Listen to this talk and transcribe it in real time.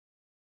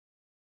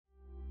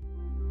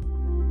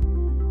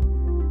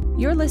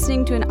You're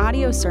listening to an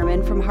audio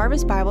sermon from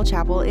Harvest Bible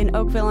Chapel in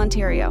Oakville,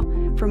 Ontario.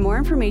 For more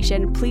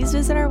information, please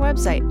visit our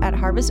website at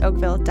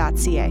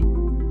harvestoakville.ca.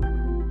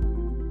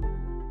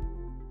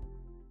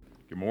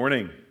 Good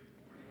morning.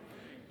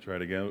 Try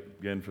it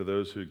again for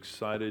those who are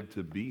excited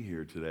to be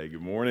here today.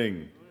 Good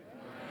morning.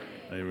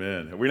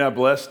 Amen. Are we not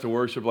blessed to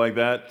worship like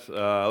that?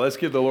 Let's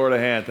give the Lord a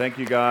hand. Thank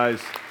you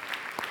guys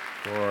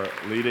for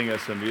leading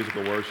us in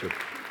musical worship.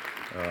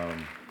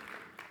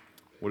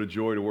 What a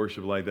joy to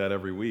worship like that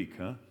every week,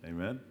 huh?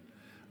 Amen.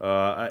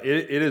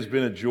 It has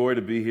been a joy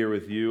to be here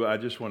with you. I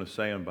just want to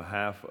say on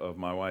behalf of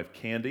my wife,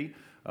 Candy,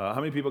 how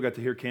many people got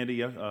to hear Candy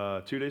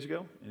 2 days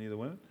ago? Any of the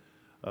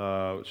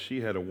women? She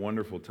had a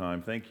wonderful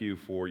time. Thank you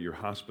for your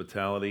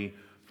hospitality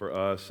for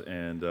us,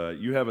 and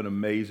you have an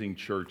amazing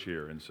church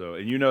here, and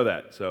you know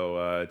that.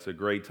 So it's a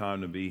great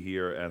time to be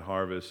here at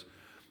Harvest,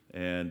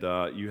 and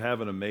you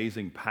have an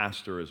amazing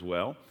pastor as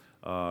well.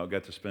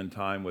 Got to spend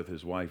time with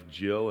his wife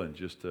Jill, and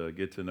just to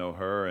get to know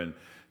her and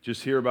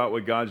just hear about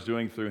what God's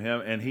doing through him.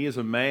 And he is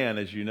a man,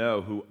 as you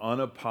know, who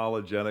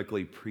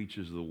unapologetically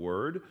preaches the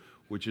word,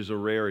 which is a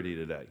rarity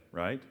today,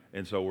 right?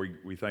 And so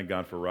we thank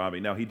God for Robbie.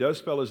 Now, he does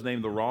spell his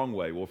name the wrong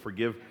way. We'll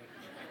forgive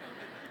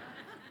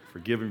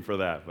him for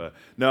that. But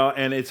no,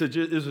 and it's a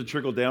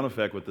trickle-down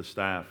effect with the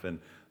staff, and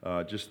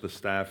just the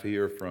staff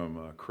here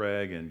from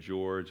Craig and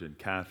George and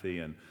Kathy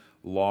and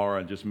Laura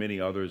and just many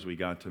others we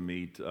got to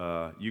meet.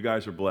 You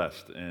guys are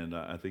blessed, and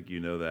I think you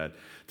know that.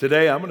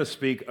 Today, I'm going to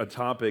speak a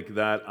topic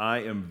that I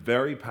am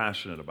very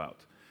passionate about,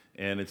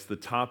 and it's the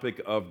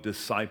topic of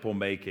disciple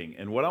making.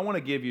 And what I want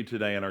to give you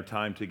today in our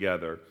time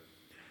together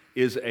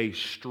is a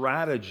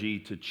strategy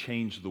to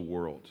change the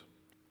world.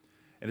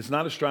 And it's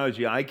not a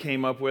strategy I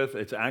came up with.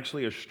 It's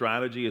actually a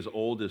strategy as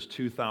old as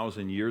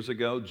 2,000 years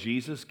ago.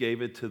 Jesus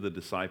gave it to the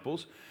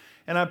disciples.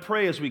 And I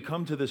pray as we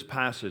come to this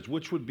passage,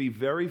 which would be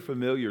very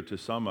familiar to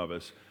some of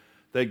us,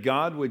 that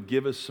God would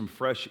give us some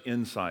fresh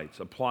insights,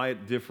 apply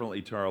it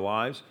differently to our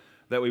lives,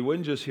 that we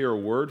wouldn't just hear a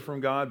word from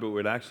God, but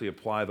would actually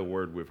apply the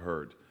word we've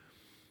heard.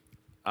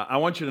 I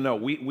want you to know,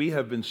 we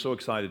have been so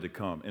excited to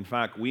come. In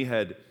fact, we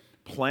had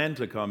planned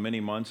to come many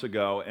months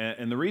ago,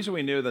 and the reason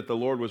we knew that the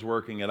Lord was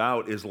working it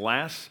out is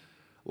last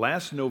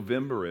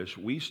November-ish,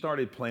 we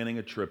started planning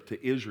a trip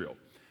to Israel.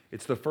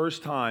 It's the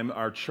first time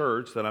our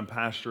church that I'm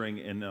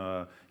pastoring in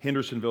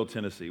Hendersonville,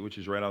 Tennessee, which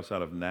is right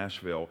outside of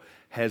Nashville,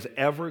 has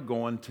ever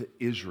gone to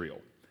Israel.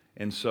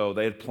 And so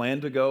they had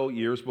planned to go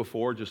years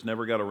before, just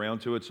never got around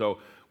to it. So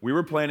we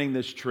were planning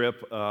this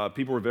trip.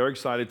 People were very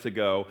excited to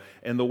go.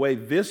 And the way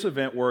this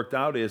event worked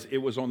out is it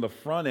was on the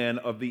front end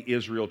of the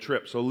Israel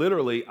trip. So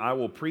literally, I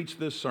will preach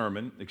this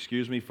sermon.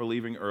 Excuse me for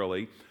leaving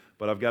early,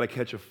 but I've got to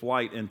catch a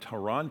flight in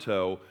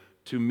Toronto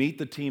to meet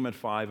the team at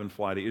 5 and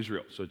fly to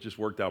Israel. So it just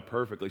worked out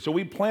perfectly. So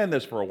we planned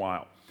this for a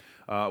while.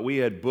 We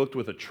had booked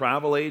with a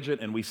travel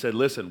agent, and we said,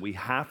 listen, we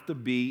have to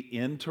be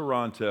in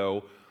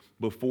Toronto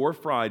before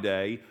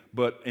Friday,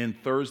 but in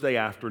Thursday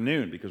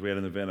afternoon, because we had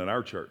an event at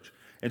our church.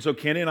 And so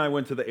Kenny and I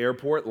went to the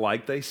airport,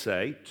 like they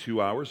say,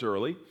 2 hours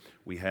early.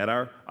 We had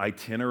our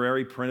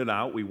itinerary printed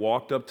out. We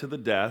walked up to the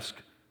desk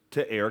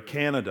to Air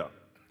Canada.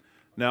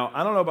 Now,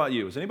 I don't know about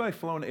you. Has anybody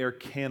flown Air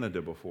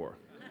Canada before?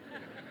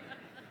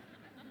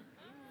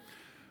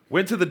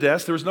 Went to the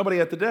desk. There was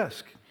nobody at the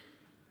desk.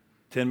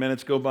 10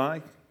 minutes go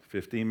by.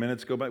 15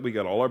 minutes go by. We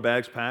got all our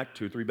bags packed,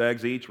 2 or 3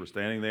 bags each. We're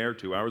standing there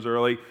 2 hours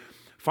early.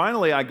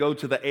 Finally, I go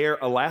to the Air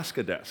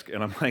Alaska desk,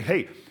 and I'm like,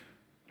 hey,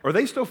 are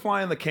they still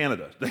flying to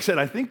Canada? They said,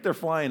 I think they're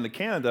flying to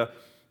Canada.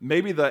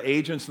 Maybe the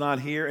agent's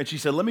not here. And she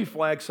said, let me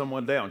flag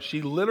someone down.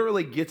 She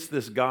literally gets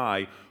this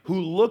guy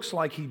who looks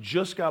like he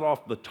just got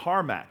off the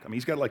tarmac. I mean,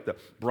 he's got like the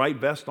bright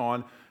vest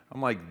on.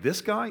 I'm like, this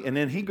guy? And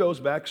then he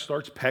goes back,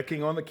 starts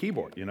pecking on the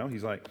keyboard. You know,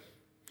 he's like,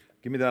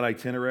 give me that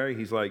itinerary.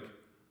 He's like,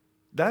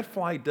 that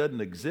flight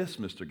doesn't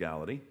exist, Mr.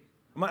 Gallaty.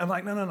 I'm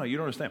like, no, you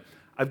don't understand.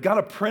 I've got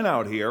a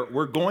printout here.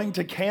 We're going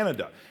to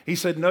Canada. He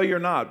said, no, you're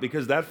not,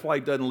 because that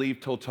flight doesn't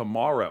leave till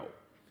tomorrow.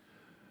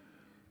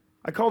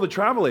 I called the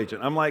travel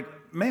agent. I'm like,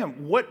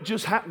 ma'am, what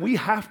just we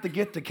have to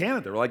get to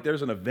Canada. We're like,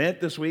 there's an event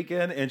this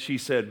weekend. And she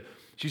said,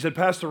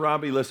 Pastor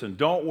Robbie, listen,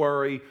 don't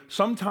worry.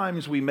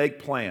 Sometimes we make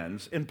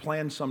plans, and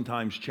plans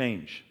sometimes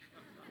change.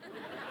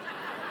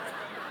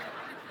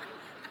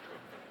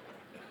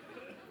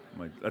 I'm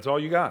like, that's all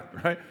you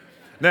got, right?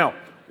 Now,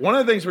 one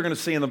of the things we're going to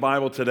see in the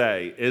Bible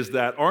today is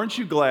that aren't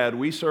you glad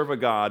we serve a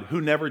God who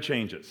never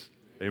changes?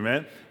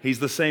 Amen? He's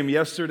the same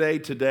yesterday,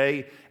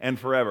 today, and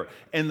forever.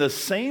 And the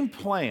same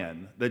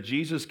plan that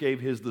Jesus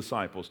gave his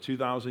disciples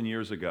 2,000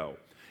 years ago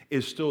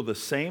is still the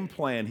same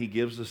plan he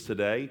gives us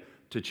today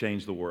to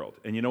change the world.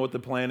 And you know what the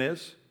plan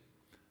is?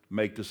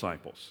 Make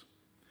disciples.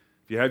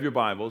 If you have your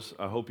Bibles,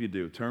 I hope you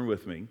do, turn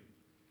with me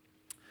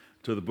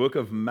to the book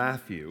of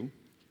Matthew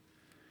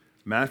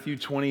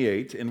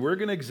 28, and we're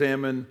going to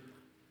examine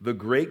the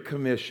Great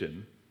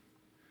Commission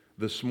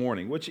this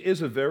morning, which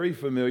is a very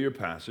familiar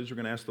passage. We're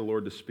going to ask the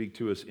Lord to speak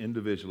to us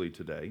individually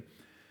today.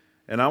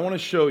 And I want to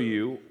show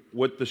you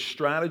what the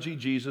strategy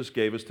Jesus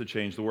gave us to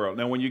change the world.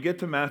 Now, when you get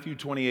to Matthew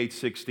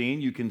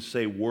 28:16, you can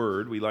say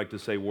word. We like to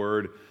say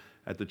word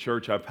at the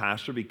church I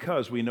pastor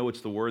because we know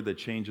it's the Word that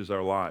changes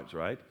our lives,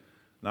 right?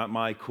 Not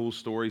my cool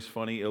stories,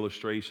 funny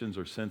illustrations,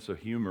 or sense of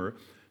humor.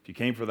 If you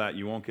came for that,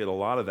 you won't get a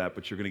lot of that,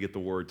 but you're going to get the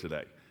Word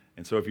today.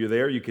 And so if you're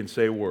there, you can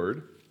say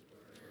Word.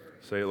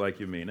 Say it like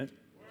you mean it.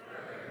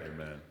 Word.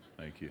 Amen.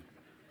 Thank you.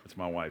 That's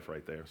my wife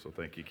right there, so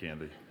thank you,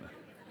 Candy.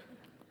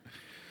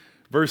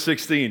 Verse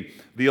 16,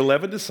 the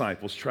 11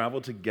 disciples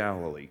traveled to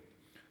Galilee,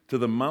 to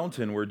the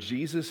mountain where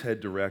Jesus had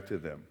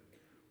directed them.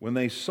 When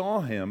they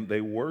saw him,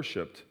 they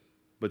worshiped,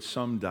 but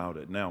some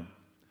doubted. Now,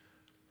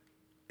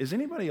 is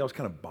anybody else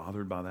kind of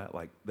bothered by that?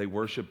 Like they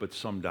worshiped, but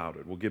some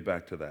doubted. We'll get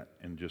back to that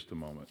in just a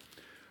moment.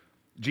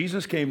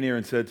 Jesus came near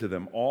and said to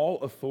them, all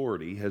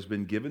authority has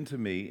been given to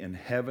me in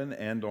heaven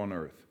and on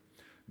earth.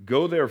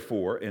 Go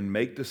therefore and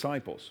make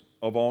disciples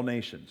of all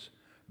nations,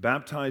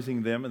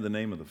 baptizing them in the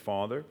name of the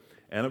Father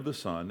and of the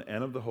Son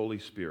and of the Holy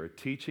Spirit,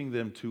 teaching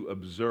them to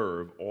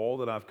observe all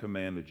that I've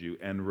commanded you.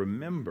 And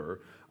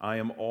remember, I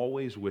am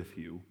always with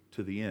you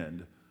to the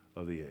end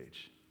of the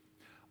age.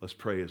 Let's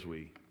pray as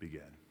we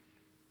begin.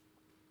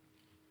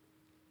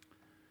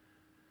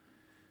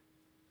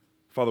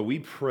 Father, we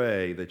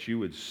pray that you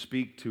would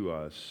speak to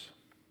us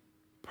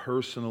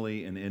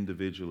personally and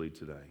individually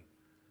today.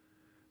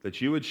 That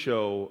you would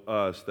show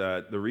us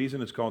that the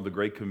reason it's called the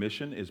Great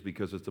Commission is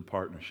because it's a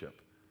partnership.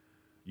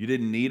 You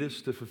didn't need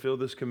us to fulfill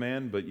this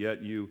command, but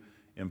yet you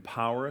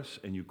empower us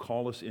and you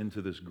call us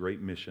into this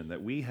great mission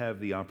that we have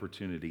the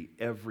opportunity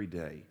every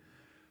day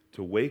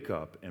to wake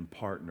up and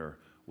partner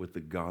with the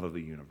God of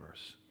the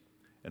universe.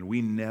 And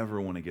we never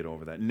want to get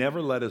over that.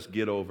 Never let us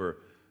get over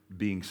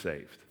being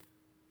saved.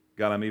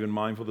 God, I'm even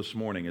mindful this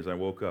morning as I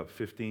woke up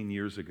 15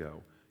 years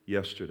ago,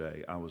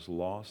 yesterday, I was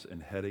lost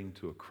and heading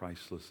to a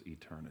Christless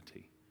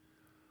eternity.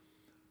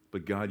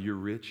 But God, you're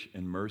rich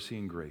in mercy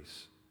and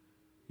grace.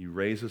 You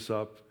raise us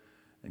up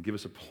and give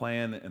us a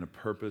plan and a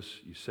purpose.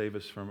 You save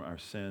us from our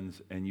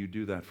sins, and you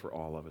do that for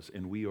all of us,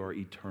 and we are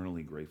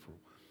eternally grateful.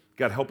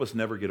 God, help us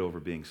never get over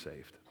being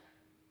saved.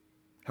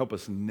 Help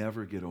us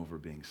never get over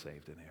being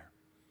saved in here.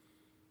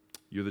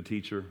 You're the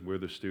teacher, we're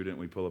the student,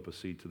 we pull up a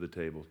seat to the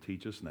table.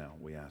 Teach us now,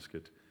 we ask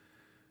it,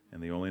 in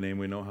the only name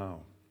we know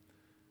how,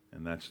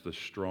 and that's the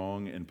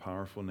strong and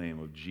powerful name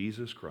of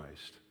Jesus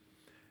Christ.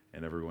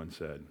 And everyone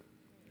said,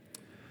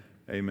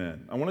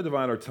 amen. I want to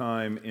divide our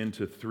time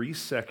into 3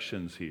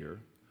 sections here.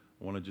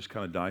 I want to just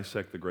kind of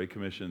dissect the Great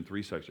Commission in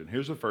 3 sections.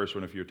 Here's the first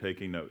one if you're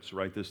taking notes.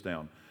 Write this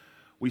down.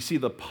 We see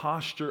the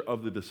posture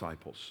of the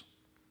disciples.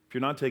 If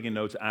you're not taking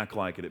notes, act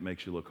like it. It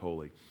makes you look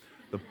holy.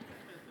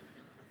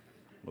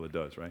 Well, it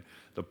does, right?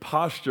 The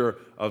posture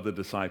of the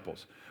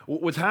disciples.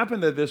 What's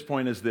happened at this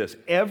point is this.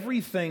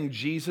 Everything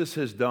Jesus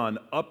has done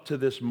up to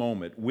this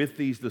moment with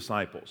these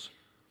disciples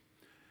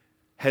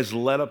has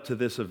led up to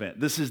this event.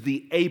 This is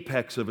the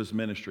apex of his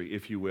ministry,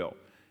 if you will.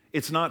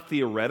 It's not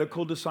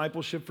theoretical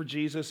discipleship for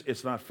Jesus.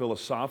 It's not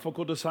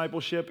philosophical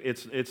discipleship.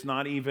 It's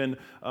not even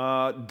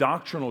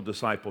doctrinal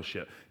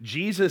discipleship.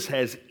 Jesus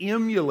has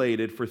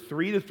emulated for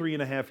 3 to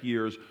 3.5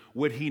 years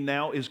what he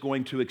now is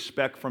going to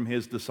expect from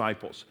his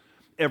disciples.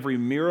 Every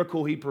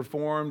miracle he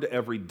performed,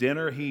 every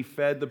dinner he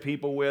fed the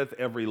people with,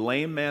 every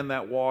lame man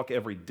that walked,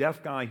 every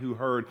deaf guy who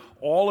heard,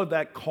 all of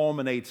that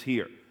culminates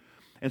here.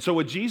 And so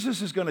what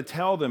Jesus is going to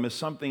tell them is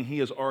something he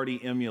has already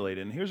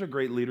emulated. And here's a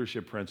great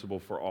leadership principle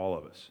for all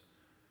of us.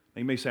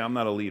 You may say, I'm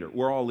not a leader.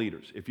 We're all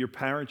leaders. If you're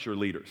parents, you're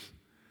leaders.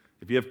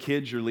 If you have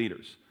kids, you're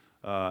leaders.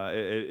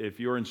 If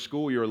you're in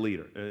school, you're a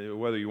leader,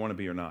 whether you want to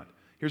be or not.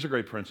 Here's a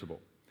great principle.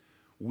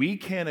 We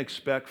can't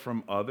expect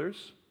from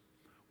others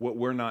what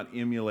we're not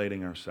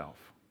emulating ourselves.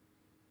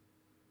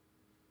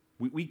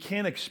 We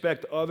can't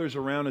expect others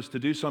around us to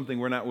do something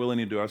we're not willing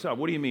to do ourselves.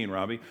 What do you mean,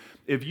 Robbie?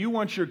 If you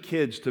want your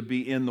kids to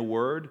be in the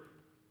Word,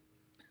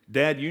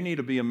 Dad, you need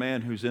to be a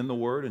man who's in the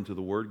Word until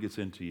the Word gets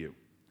into you.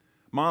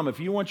 Mom, if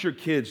you want your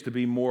kids to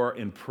be more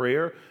in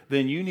prayer,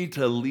 then you need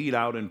to lead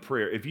out in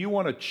prayer. If you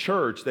want a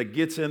church that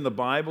gets in the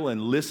Bible and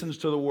listens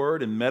to the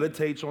Word and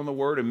meditates on the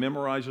Word and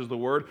memorizes the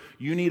Word,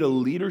 you need a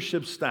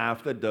leadership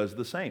staff that does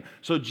the same.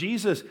 So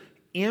Jesus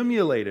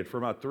emulated for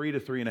about 3 to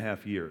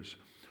 3.5 years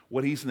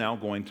what he's now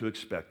going to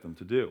expect them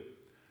to do.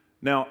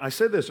 Now, I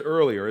said this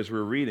earlier as we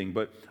were reading,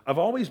 but I've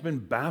always been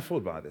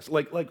baffled by this.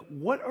 Like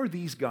what are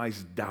these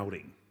guys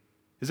doubting?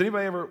 Has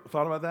anybody ever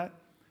thought about that?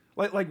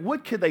 Like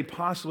what could they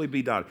possibly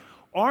be doubting?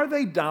 Are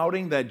they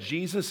doubting that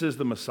Jesus is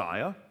the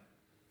Messiah?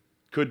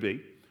 Could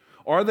be.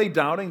 Are they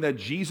doubting that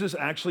Jesus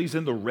actually is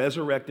in the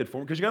resurrected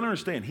form? Because you got to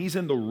understand, he's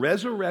in the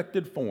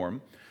resurrected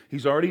form.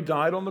 He's already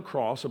died on the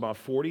cross about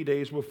 40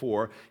 days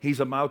before. He's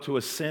about to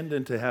ascend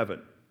into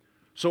heaven.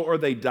 So are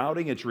they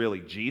doubting it's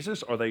really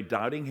Jesus? Are they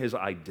doubting his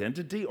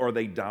identity? Are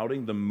they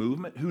doubting the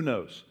movement? Who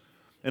knows?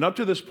 And up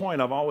to this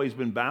point, I've always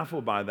been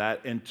baffled by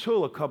that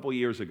until a couple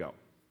years ago.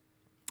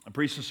 I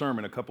preached a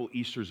sermon a couple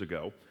Easters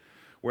ago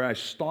where I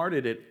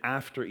started it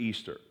after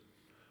Easter.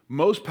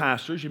 Most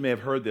pastors, you may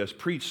have heard this,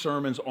 preach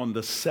sermons on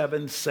the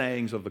 7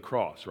 sayings of the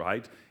cross,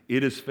 right?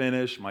 It is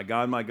finished. My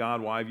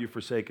God, why have you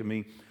forsaken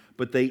me?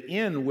 But they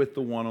end with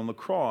the one on the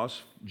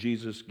cross.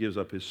 Jesus gives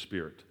up his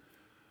spirit.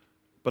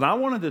 But I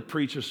wanted to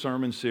preach a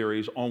sermon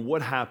series on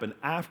what happened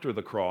after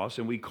the cross,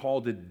 and we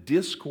called it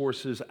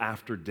Discourses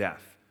After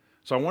Death.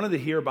 So I wanted to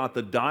hear about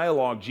the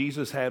dialogue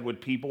Jesus had with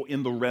people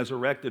in the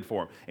resurrected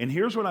form. And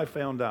here's what I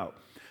found out.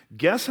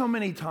 Guess how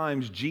many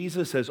times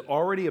Jesus has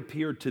already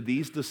appeared to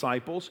these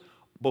disciples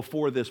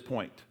before this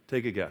point?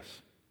 Take a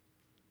guess.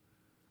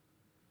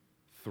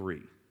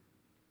 3.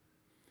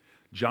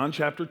 John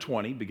chapter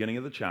 20, beginning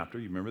of the chapter,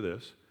 you remember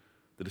this.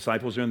 The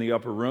disciples are in the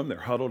upper room. They're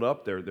huddled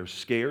up. They're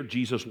scared.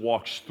 Jesus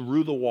walks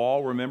through the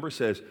wall, remember,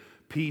 says,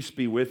 "Peace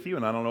be with you."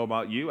 And I don't know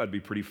about you. I'd be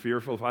pretty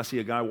fearful if I see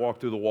a guy walk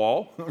through the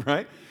wall,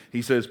 right?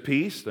 He says,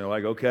 "Peace." They're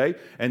like, okay.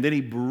 And then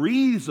he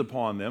breathes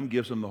upon them,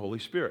 gives them the Holy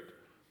Spirit.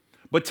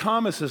 But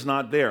Thomas is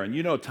not there. And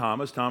you know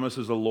Thomas. Thomas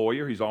is a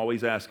lawyer. He's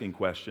always asking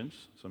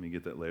questions. Some of you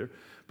get that later.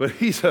 But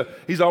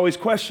he's always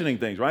questioning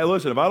things, right?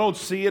 Listen, if I don't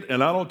see it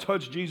and I don't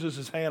touch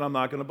Jesus' hand, I'm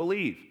not going to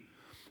believe.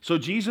 So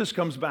Jesus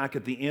comes back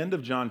at the end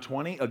of John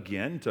 20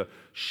 again to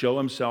show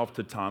himself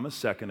to Thomas,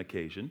 second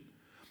occasion.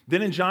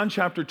 Then in John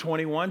chapter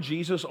 21,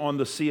 Jesus on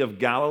the Sea of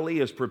Galilee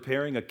is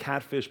preparing a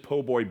catfish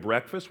po' boy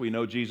breakfast. We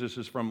know Jesus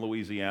is from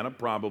Louisiana,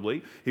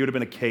 probably. He would have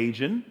been a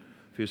Cajun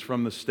if he was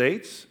from the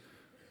States.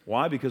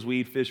 Why? Because we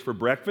eat fish for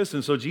breakfast.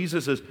 And so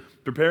Jesus is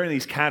preparing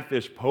these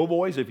catfish po'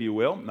 boys, if you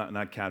will.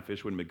 Not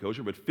catfish, wouldn't be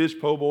kosher, but fish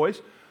po'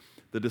 boys.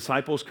 The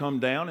disciples come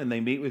down and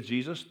they meet with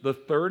Jesus. The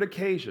third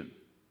occasion.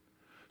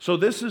 So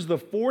this is the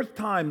fourth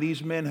time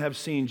these men have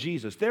seen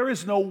Jesus. There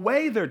is no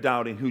way they're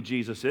doubting who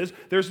Jesus is.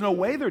 There's no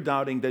way they're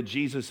doubting that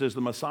Jesus is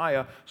the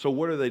Messiah. So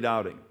what are they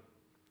doubting?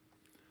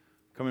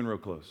 Come in real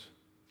close.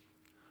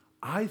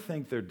 I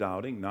think they're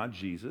doubting not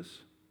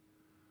Jesus.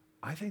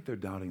 I think they're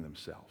doubting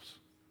themselves.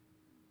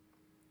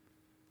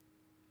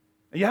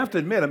 And you have to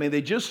admit,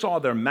 they just saw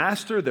their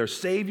master, their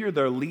savior,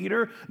 their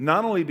leader,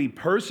 not only be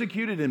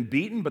persecuted and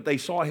beaten, but they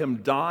saw him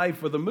die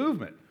for the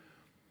movement.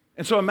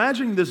 And so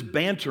imagine this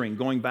bantering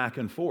going back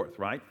and forth,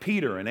 right?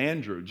 Peter and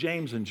Andrew,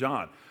 James and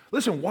John.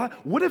 Listen,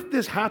 what if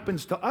this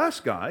happens to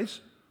us,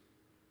 guys?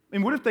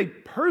 What if they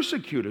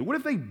persecute us? What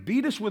if they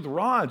beat us with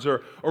rods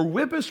or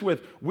whip us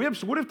with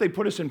whips? What if they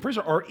put us in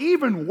prison? Or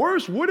even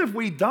worse, what if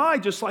we die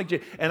just like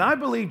Jesus? And I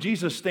believe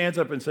Jesus stands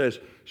up and says,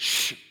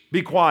 "Shh,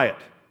 be quiet."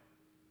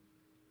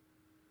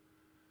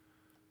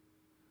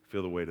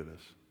 Feel the weight of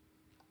this.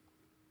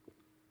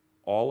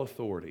 All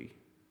authority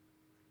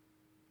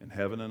in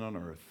heaven and on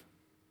earth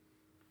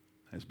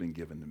has been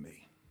given to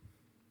me.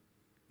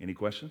 Any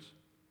questions?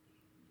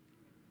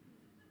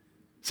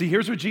 See,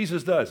 here's what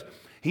Jesus does.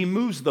 He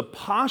moves the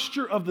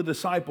posture of the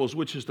disciples,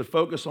 which is to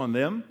focus on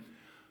them,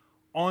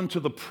 onto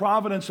the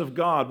providence of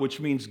God, which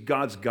means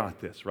God's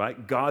got this,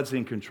 right? God's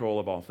in control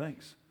of all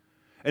things.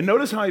 And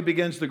notice how he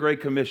begins the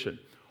Great Commission.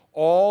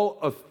 All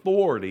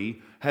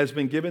authority has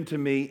been given to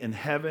me in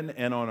heaven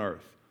and on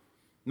earth.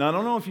 Now, I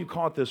don't know if you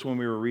caught this when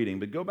we were reading,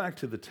 but go back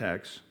to the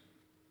text.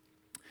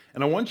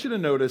 And I want you to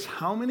notice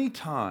how many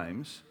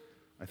times,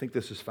 I think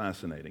this is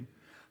fascinating,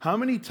 how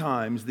many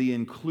times the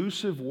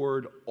inclusive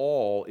word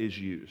all is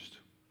used.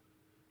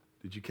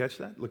 Did you catch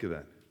that? Look at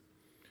that.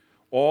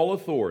 All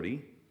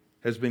authority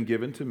has been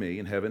given to me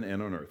in heaven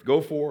and on earth.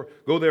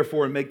 Go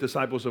therefore and make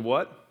disciples of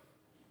what?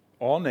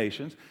 All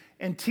nations.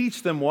 And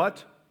teach them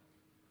what?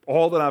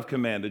 All that I've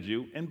commanded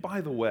you. And by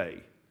the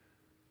way,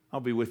 I'll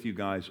be with you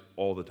guys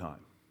all the time.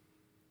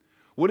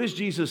 What is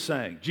Jesus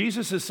saying?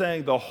 Jesus is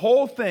saying the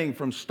whole thing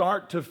from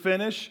start to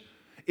finish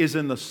is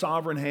in the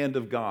sovereign hand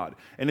of God.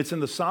 And it's in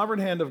the sovereign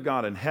hand of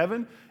God in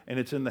heaven, and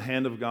it's in the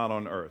hand of God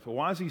on earth. Well,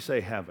 why does he say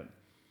heaven?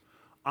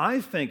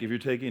 I think, if you're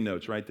taking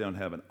notes, write down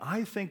heaven.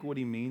 I think what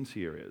he means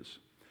here is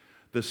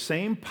the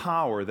same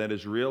power that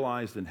is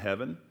realized in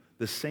heaven,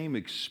 the same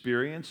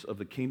experience of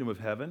the kingdom of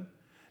heaven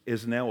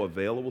is now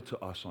available to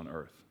us on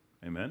earth.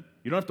 Amen?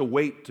 You don't have to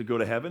wait to go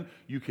to heaven.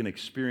 You can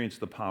experience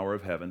the power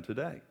of heaven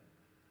today.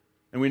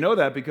 And we know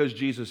that because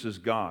Jesus is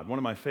God. One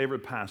of my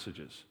favorite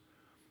passages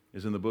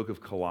is in the book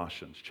of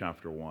Colossians,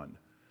 chapter 1,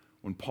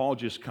 when Paul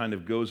just kind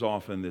of goes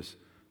off in this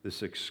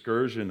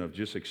excursion of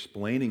just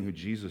explaining who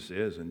Jesus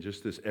is and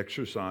just this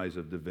exercise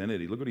of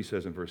divinity. Look what he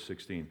says in verse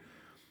 16.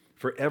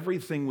 For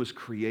everything was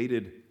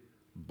created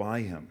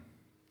by him,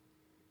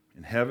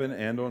 in heaven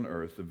and on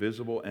earth, the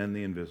visible and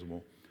the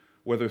invisible,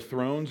 whether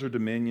thrones or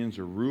dominions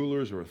or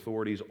rulers or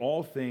authorities,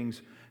 all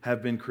things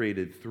have been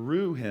created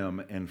through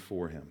him and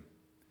for him.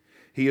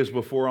 He is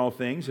before all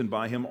things, and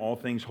by him all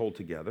things hold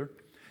together.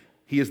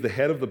 He is the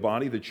head of the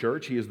body, the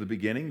church. He is the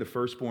beginning, the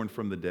firstborn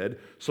from the dead,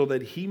 so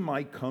that he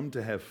might come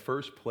to have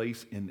first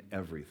place in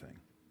everything.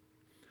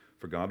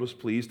 For God was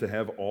pleased to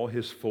have all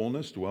his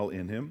fullness dwell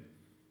in him,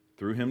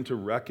 through him to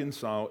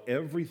reconcile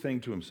everything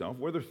to himself,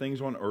 whether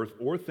things on earth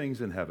or things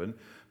in heaven,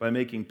 by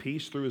making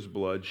peace through his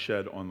blood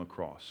shed on the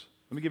cross.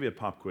 Let me give you a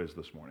pop quiz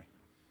this morning.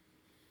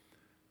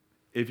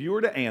 If you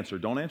were to answer,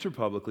 don't answer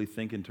publicly,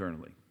 think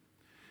internally.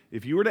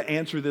 If you were to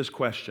answer this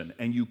question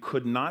and you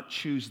could not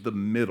choose the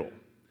middle,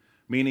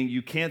 meaning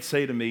you can't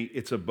say to me,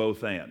 it's a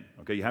both and,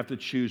 okay? You have to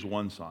choose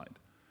one side.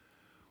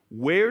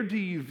 Where do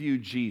you view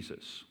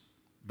Jesus,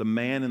 the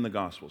man in the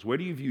Gospels? Where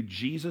do you view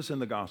Jesus in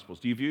the Gospels?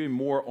 Do you view him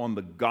more on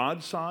the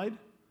God side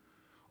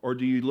or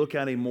do you look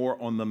at him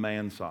more on the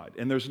man side?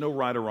 And there's no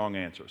right or wrong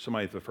answer.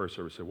 Somebody at the first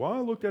service said, well, I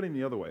looked at him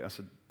the other way. I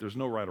said, there's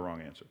no right or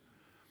wrong answer.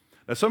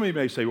 Now, some of you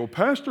may say, well,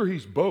 Pastor,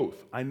 he's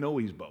both. I know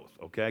he's both,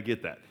 okay? I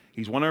get that.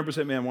 He's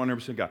 100% man,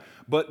 100% God.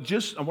 But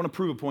I want to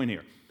prove a point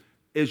here.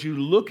 As you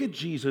look at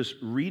Jesus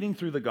reading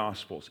through the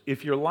Gospels,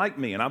 if you're like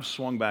me, and I've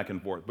swung back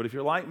and forth, but if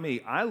you're like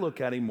me, I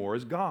look at him more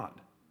as God,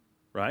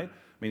 right?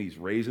 I mean, he's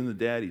raising the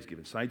dead, he's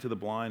giving sight to the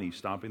blind, he's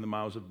stopping the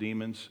mouths of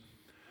demons.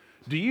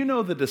 Do you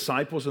know the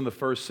disciples in the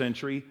first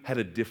century had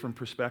a different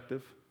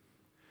perspective?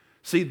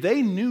 See,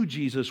 they knew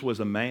Jesus was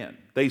a man.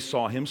 They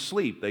saw him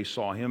sleep. They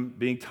saw him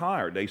being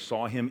tired. They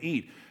saw him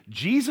eat.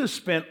 Jesus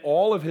spent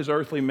all of his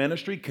earthly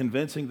ministry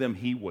convincing them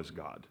he was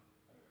God.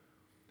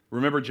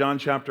 Remember John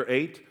chapter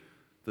 8?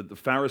 The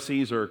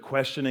Pharisees are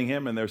questioning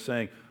him and they're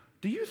saying,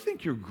 do you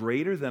think you're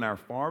greater than our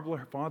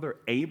father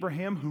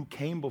Abraham who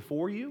came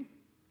before you?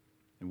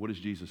 And what does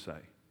Jesus say?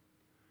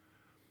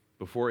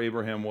 Before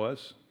Abraham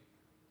was,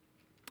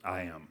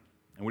 I am.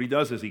 And what he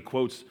does is he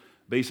quotes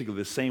basically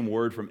the same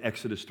word from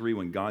Exodus 3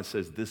 when God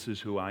says, this is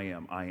who I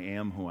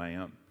am who I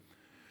am.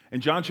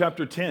 In John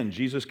chapter 10,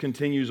 Jesus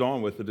continues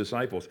on with the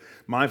disciples.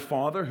 My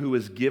Father who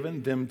has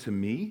given them to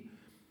me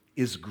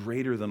is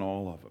greater than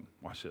all of them.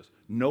 Watch this.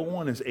 No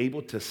one is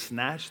able to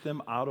snatch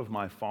them out of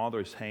my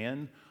Father's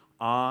hand.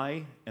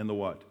 I and the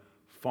what?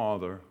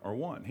 Father are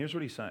one. Here's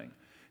what he's saying.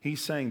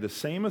 He's saying the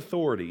same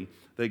authority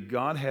that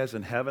God has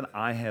in heaven,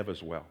 I have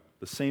as well.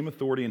 The same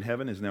authority in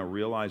heaven is now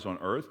realized on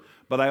earth,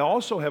 but I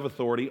also have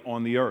authority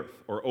on the earth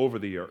or over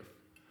the earth.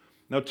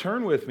 Now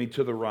turn with me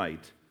to the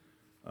right,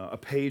 a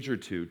page or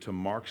two, to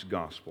Mark's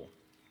Gospel.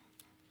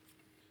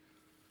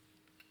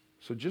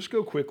 So just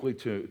go quickly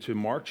to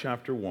Mark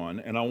chapter 1,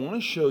 and I want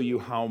to show you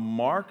how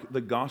Mark, the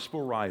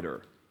gospel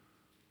writer,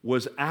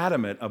 was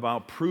adamant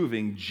about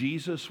proving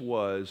Jesus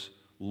was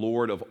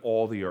Lord of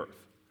all the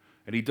earth.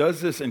 And he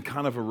does this in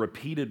kind of a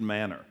repeated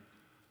manner.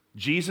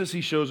 Jesus,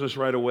 he shows us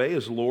right away,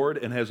 is Lord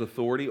and has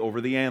authority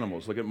over the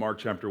animals. Look at Mark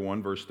chapter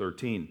 1, verse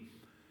 13.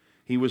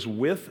 He was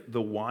with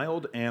the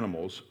wild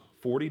animals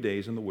 40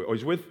 days in the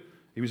wilderness.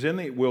 He was in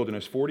the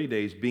wilderness 40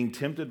 days being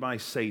tempted by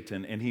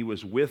Satan, and he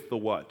was with the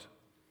what?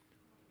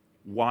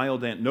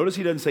 Wild animals. Notice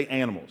he doesn't say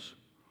animals.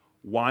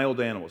 Wild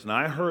animals. Now,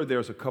 I heard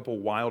there's a couple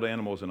wild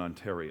animals in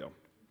Ontario,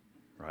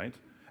 right?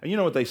 And you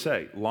know what they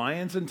say?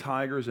 Lions and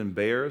tigers and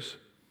bears.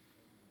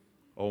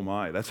 Oh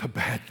my, that's a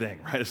bad thing,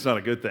 right? It's not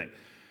a good thing.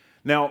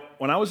 Now,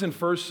 when I was in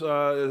first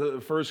year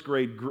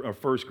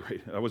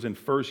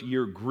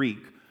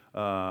Greek,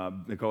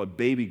 they call it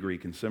baby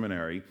Greek in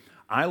seminary,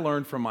 I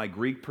learned from my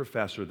Greek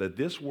professor that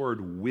this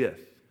word with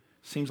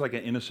seems like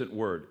an innocent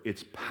word.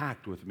 It's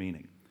packed with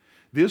meaning.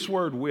 This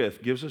word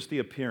with gives us the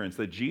appearance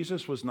that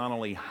Jesus was not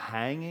only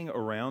hanging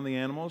around the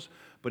animals,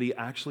 but he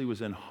actually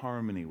was in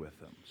harmony with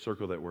them.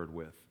 Circle that word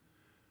with.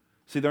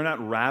 See, they're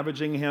not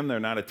ravaging him, they're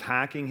not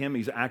attacking him,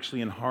 he's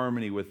actually in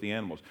harmony with the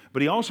animals.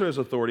 But he also has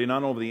authority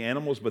not over the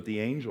animals, but the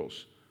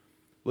angels.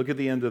 Look at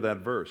the end of that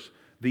verse.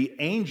 The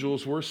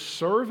angels were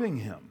serving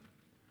him.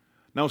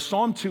 Now,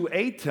 Psalm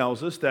 2:8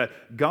 tells us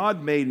that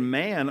God made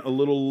man a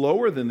little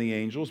lower than the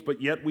angels,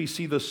 but yet we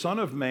see the Son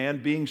of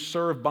Man being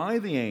served by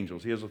the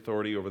angels. He has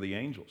authority over the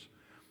angels.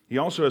 He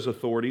also has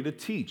authority to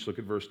teach. Look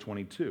at verse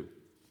 22.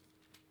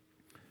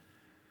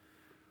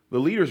 The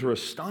leaders were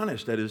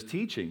astonished at his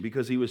teaching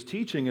because he was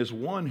teaching as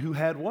one who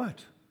had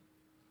what?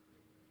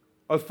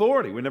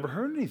 Authority. We never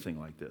heard anything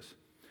like this.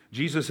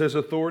 Jesus has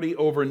authority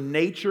over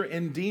nature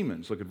and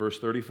demons. Look at verse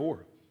 34.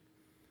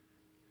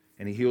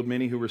 And he healed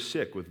many who were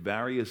sick with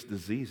various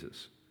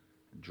diseases,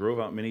 drove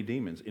out many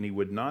demons, and he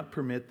would not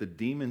permit the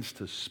demons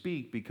to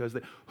speak because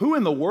who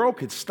in the world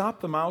could stop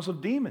the mouths of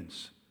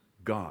demons?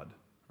 God,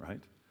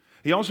 right?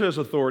 He also has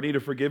authority to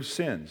forgive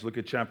sins. Look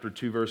at chapter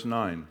 2, verse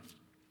 9.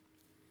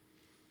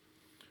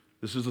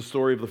 This is the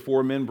story of the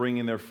four men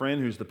bringing their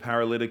friend who's the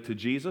paralytic to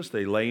Jesus.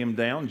 They lay him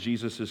down.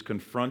 Jesus is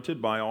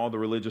confronted by all the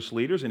religious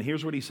leaders, and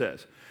here's what he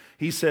says.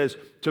 He says,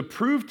 to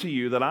prove to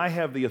you that I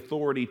have the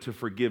authority to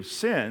forgive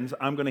sins,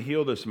 I'm going to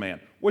heal this man.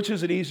 Which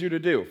is it easier to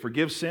do?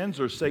 Forgive sins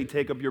or say,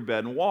 take up your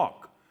bed and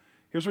walk?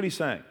 Here's what he's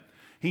saying.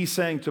 He's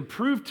saying, to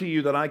prove to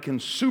you that I can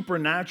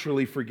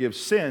supernaturally forgive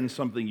sins,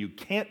 something you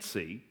can't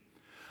see,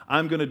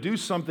 I'm going to do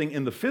something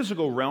in the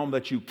physical realm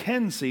that you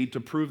can see to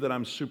prove that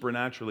I'm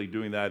supernaturally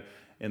doing that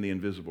in the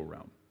invisible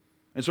realm.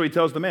 And so he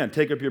tells the man,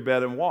 take up your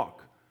bed and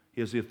walk.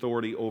 He has the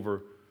authority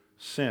over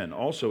sin.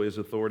 Also his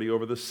authority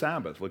over the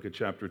Sabbath. Look at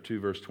chapter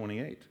 2, verse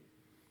 28.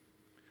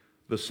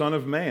 The Son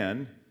of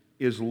Man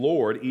is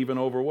Lord even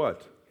over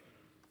what?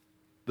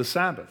 The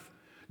Sabbath.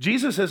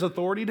 Jesus has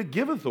authority to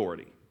give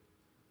authority.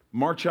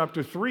 Mark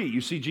chapter 3, you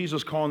see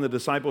Jesus calling the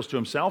disciples to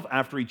himself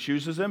after he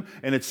chooses them,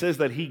 and it says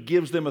that he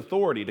gives them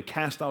authority to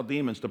cast out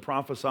demons, to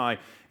prophesy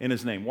in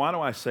his name. Why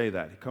do I say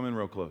that? Come in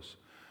real close.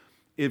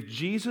 If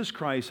Jesus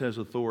Christ has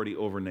authority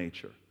over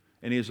nature,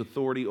 And he has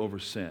authority over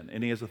sin.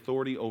 And he has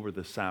authority over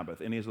the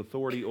Sabbath. And he has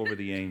authority over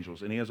the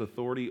angels. And he has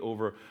authority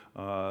over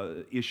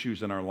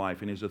issues in our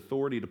life. And he has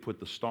authority to put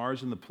the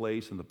stars in the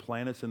place and the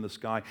planets in the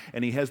sky.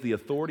 And he has the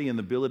authority and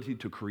the ability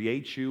to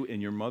create you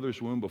in your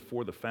mother's womb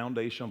before the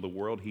foundation of the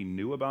world. He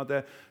knew about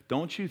that.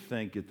 Don't you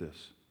think, get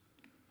this,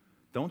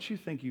 don't you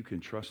think you can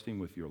trust him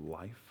with your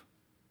life?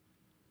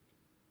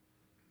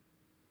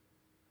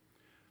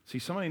 See,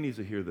 somebody needs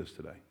to hear this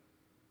today.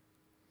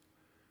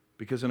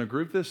 Because in a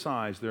group this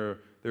size, there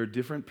are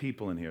different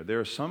people in here. There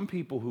are some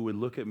people who would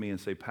look at me and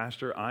say,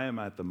 Pastor, I am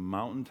at the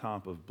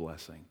mountaintop of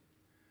blessing.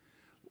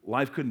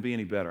 Life couldn't be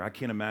any better. I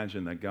can't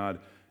imagine that God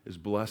is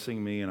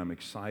blessing me and I'm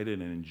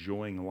excited and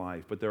enjoying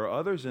life. But there are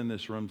others in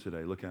this room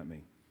today, look at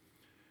me.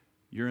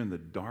 You're in the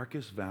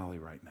darkest valley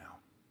right now.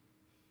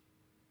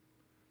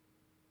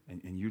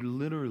 And you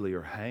literally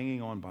are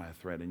hanging on by a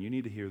thread, and you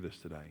need to hear this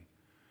today.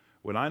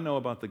 What I know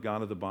about the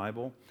God of the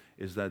Bible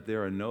is that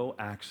there are no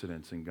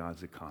accidents in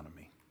God's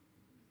economy.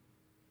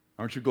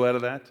 Aren't you glad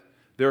of that?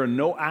 There are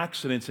no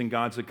accidents in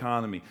God's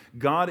economy.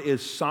 God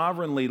is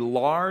sovereignly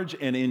large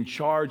and in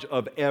charge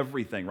of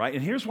everything, right?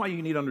 And here's why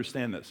you need to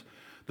understand this.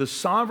 The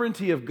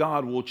sovereignty of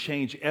God will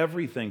change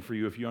everything for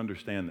you if you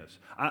understand this.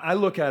 I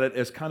look at it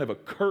as kind of a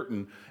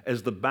curtain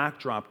as the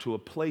backdrop to a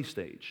play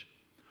stage.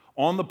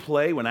 On the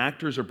play, when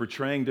actors are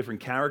portraying different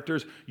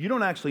characters, you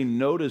don't actually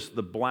notice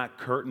the black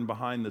curtain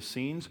behind the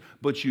scenes,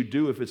 but you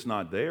do if it's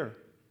not there.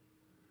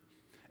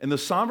 And the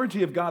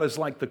sovereignty of God is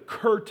like the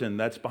curtain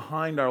that's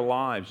behind our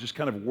lives, just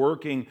kind of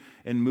working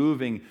and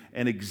moving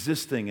and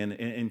existing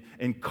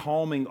and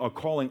calling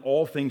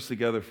all things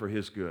together for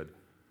his good.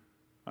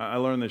 I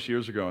learned this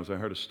years ago as I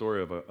heard a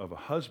story of a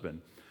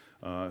husband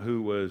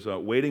who was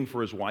waiting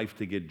for his wife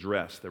to get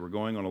dressed. They were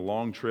going on a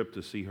long trip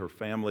to see her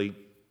family,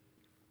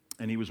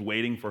 and he was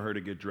waiting for her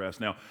to get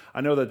dressed. Now,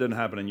 I know that didn't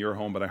happen in your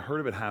home, but I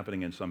heard of it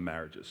happening in some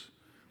marriages.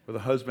 Where the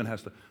husband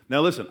has to... Now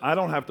listen, I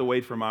don't have to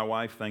wait for my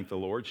wife, thank the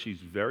Lord. She's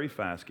very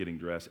fast getting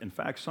dressed. In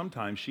fact,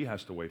 sometimes she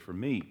has to wait for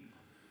me.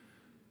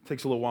 It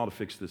takes a little while to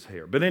fix this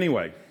hair. But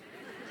anyway,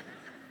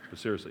 but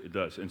seriously, it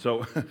does. And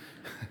so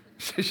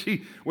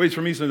she waits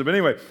for me sometimes. But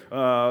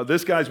anyway,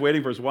 this guy's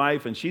waiting for his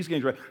wife, and she's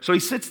getting dressed. So he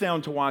sits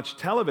down to watch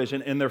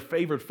television, and their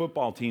favorite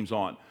football team's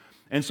on.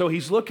 And so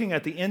he's looking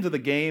at the end of the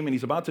game, and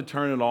he's about to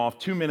turn it off.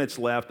 2 minutes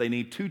left. They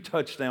need 2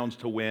 touchdowns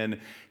to win.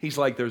 He's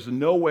like, there's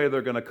no way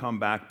they're going to come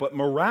back. But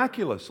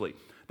miraculously,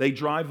 they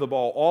drive the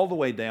ball all the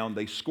way down.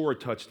 They score a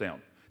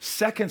touchdown.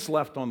 Seconds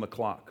left on the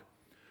clock.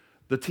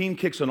 The team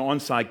kicks an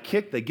onside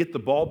kick. They get the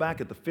ball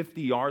back at the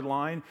 50-yard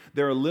line.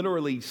 There are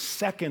literally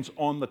seconds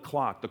on the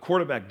clock. The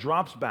quarterback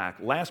drops back,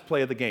 last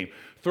play of the game,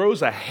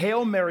 throws a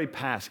Hail Mary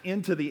pass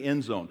into the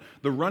end zone.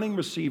 The running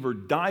receiver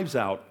dives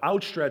out,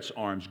 outstretched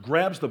arms,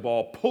 grabs the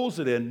ball, pulls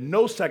it in,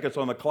 no seconds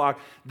on the clock.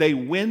 They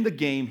win the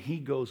game. He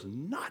goes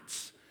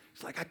nuts.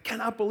 He's like, I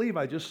cannot believe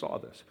I just saw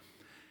this.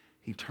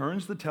 He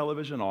turns the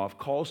television off,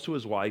 calls to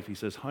his wife. He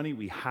says, honey,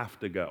 we have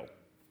to go.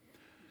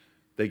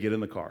 They get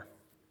in the car.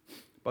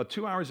 About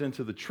 2 hours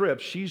into the trip,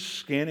 she's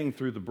scanning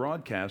through the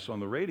broadcast on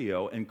the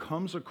radio and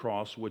comes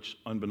across, which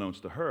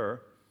unbeknownst to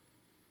her,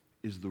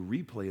 is the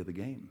replay of the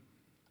game.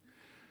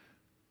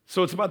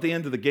 So it's about the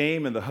end of the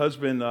game, and the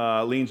husband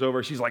leans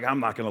over. She's like, I'm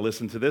not going to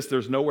listen to this.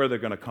 There's nowhere they're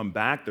going to come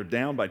back. They're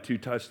down by 2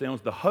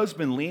 touchdowns. The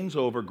husband leans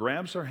over,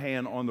 grabs her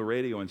hand on the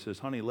radio and says,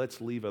 honey,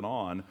 let's leave it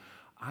on.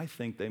 I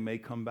think they may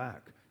come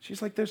back.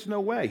 She's like, there's no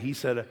way. He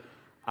said,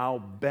 I'll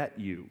bet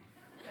you.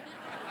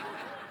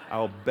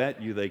 I'll bet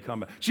you they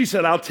come back. She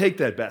said, I'll take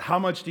that bet. How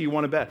much do you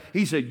want to bet?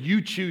 He said,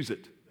 you choose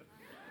it.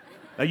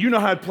 Now, you know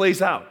how it plays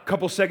out. A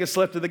couple seconds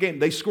left of the game.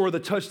 They score the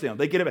touchdown.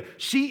 They get it back.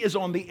 She is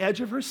on the edge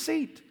of her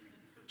seat.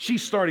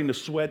 She's starting to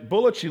sweat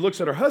bullets. She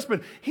looks at her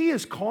husband. He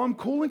is calm,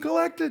 cool, and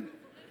collected.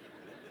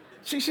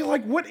 She's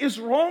like, what is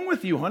wrong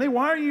with you, honey?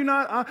 Why are you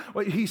not?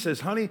 Well, he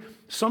says, honey,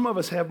 some of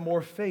us have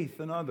more faith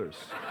than others.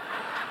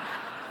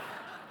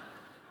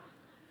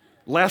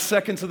 Last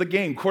seconds of the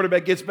game,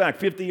 quarterback gets back,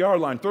 50-yard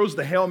line, throws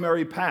the Hail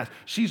Mary pass.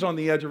 She's on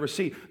the edge of her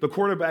seat. The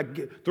quarterback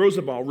throws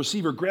the ball,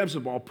 receiver grabs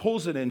the ball,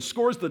 pulls it in,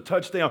 scores the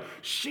touchdown.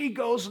 She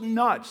goes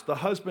nuts. The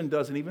husband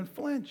doesn't even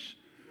flinch.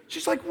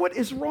 She's like, what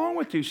is wrong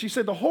with you? She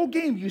said, the whole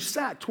game you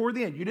sat toward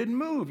the end. You didn't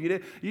move. You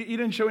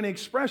didn't show any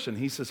expression.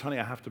 He says, honey,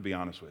 I have to be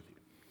honest with you.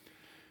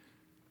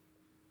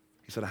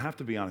 He said, I have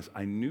to be honest.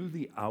 I knew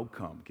the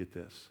outcome, get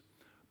this,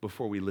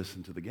 before we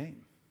listened to the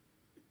game.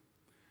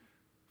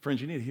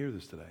 Friends, you need to hear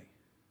this today.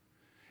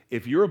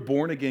 If you're a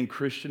born-again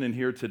Christian in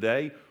here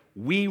today,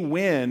 we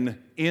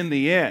win in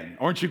the end.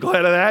 Aren't you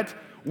glad of that?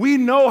 We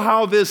know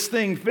how this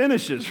thing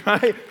finishes,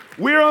 right?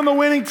 We're on the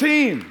winning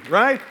team,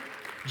 right?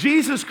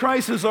 Jesus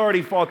Christ has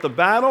already fought the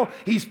battle.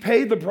 He's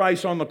paid the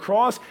price on the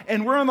cross,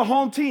 and we're on the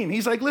home team.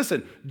 He's like,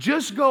 listen,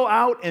 just go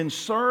out and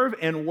serve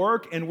and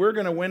work, and we're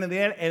going to win in the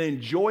end and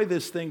enjoy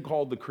this thing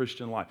called the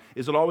Christian life.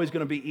 Is it always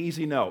going to be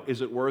easy? No. Is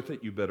it worth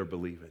it? You better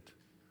believe it.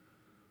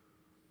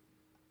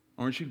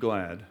 Aren't you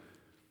glad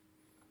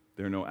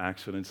there are no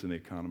accidents in the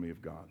economy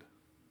of God?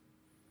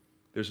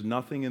 There's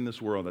nothing in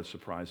this world that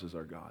surprises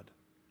our God.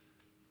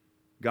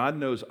 God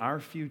knows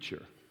our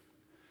future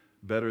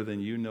better than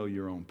you know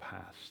your own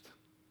past.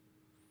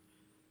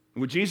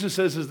 And what Jesus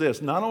says is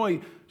this: not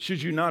only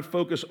should you not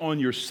focus on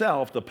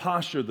yourself, the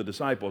posture of the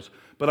disciples,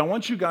 but I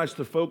want you guys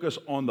to focus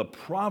on the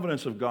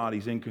providence of God.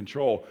 He's in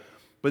control.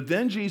 But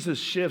then Jesus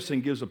shifts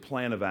and gives a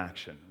plan of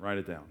action. Write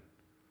it down.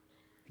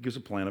 He gives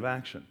a plan of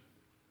action.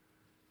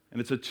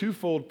 And it's a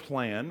twofold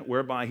plan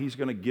whereby he's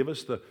going to give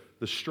us the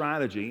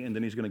strategy, and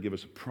then he's going to give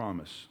us a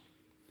promise.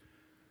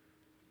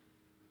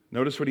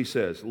 Notice what he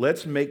says.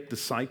 Let's make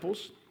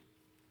disciples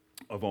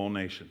of all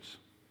nations.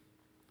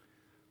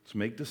 Let's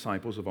make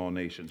disciples of all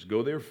nations.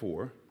 Go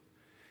therefore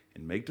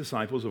and make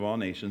disciples of all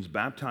nations,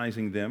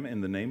 baptizing them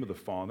in the name of the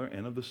Father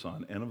and of the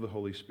Son and of the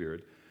Holy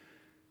Spirit,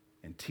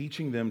 and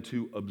teaching them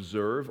to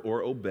observe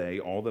or obey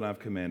all that I've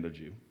commanded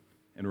you.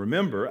 And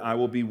remember, I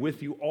will be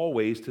with you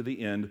always to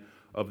the end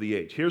of the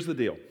age. Here's the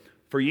deal.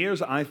 For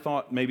years, I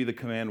thought maybe the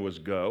command was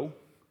go,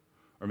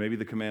 or maybe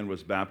the command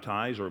was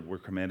baptize, or we're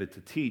commanded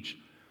to teach.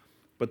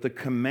 But the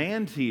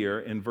command here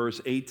in verse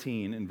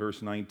 18 and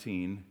verse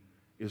 19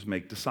 is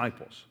make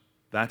disciples.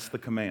 That's the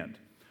command.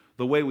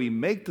 The way we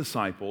make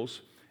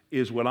disciples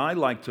is what I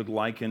like to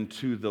liken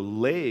to the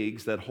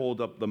legs that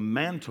hold up the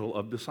mantle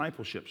of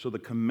discipleship. So the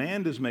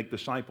command is make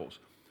disciples.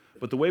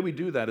 But the way we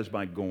do that is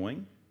by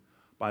going,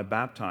 by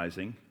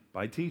baptizing,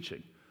 by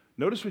teaching.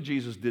 Notice what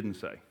Jesus didn't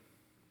say.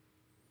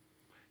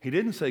 He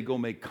didn't say go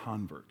make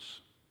converts,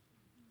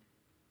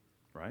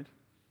 right?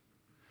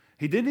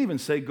 He didn't even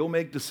say go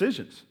make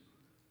decisions,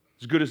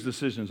 as good as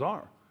decisions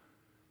are.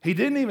 He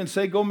didn't even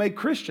say go make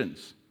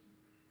Christians.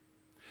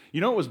 You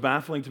know what was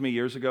baffling to me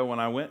years ago when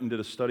I went and did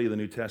a study of the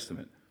New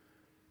Testament?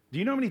 Do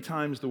you know how many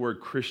times the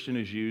word Christian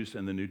is used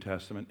in the New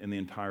Testament, in the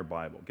entire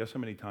Bible? Guess how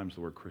many times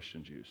the word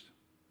Christian is used?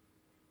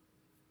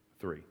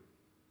 3.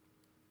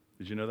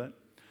 Did you know that?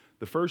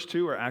 The first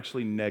 2 are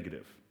actually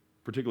negative,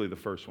 particularly the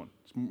first one.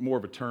 It's more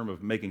of a term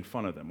of making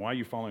fun of them. Why are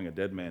you following a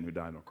dead man who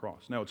died on a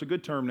cross? Now, it's a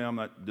good term now. I'm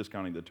not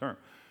discounting the term.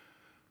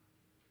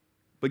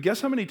 But guess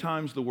how many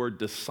times the word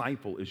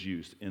disciple is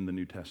used in the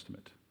New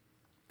Testament?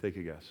 Take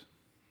a guess.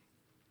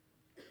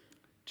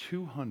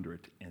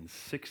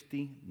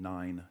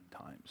 269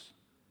 times.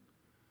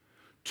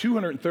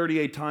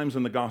 238 times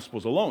in the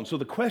Gospels alone. So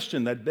the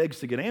question that begs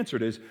to get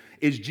answered is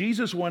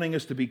Jesus wanting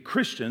us to be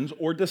Christians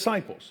or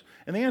disciples?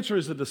 And the answer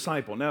is a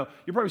disciple. Now,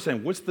 you're probably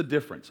saying, what's the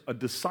difference? A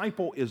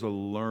disciple is a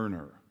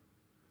learner,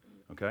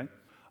 okay?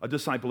 A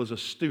disciple is a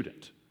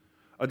student.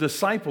 A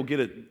disciple,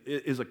 get it,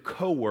 is a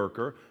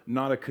co-worker,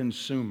 not a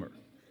consumer.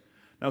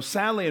 Now,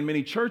 sadly, in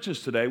many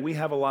churches today, we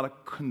have a lot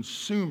of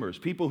consumers,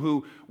 people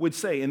who would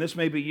say, and this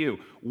may be you,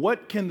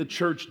 what can the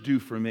church do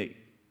for me?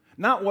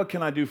 Not what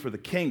can I do for the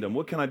kingdom,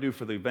 what can I do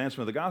for the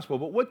advancement of the gospel,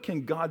 but what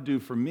can God do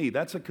for me?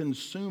 That's a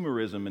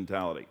consumerism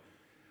mentality.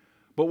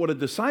 But what a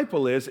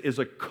disciple is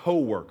a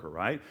co-worker,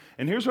 right?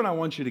 And here's what I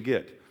want you to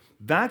get.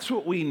 That's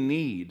what we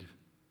need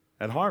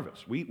at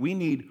Harvest. We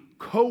need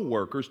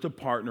co-workers to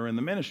partner in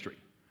the ministry.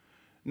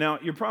 Now,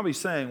 you're probably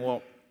saying,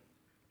 well,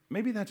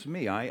 maybe that's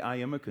me. I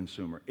am a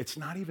consumer. It's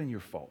not even your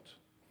fault.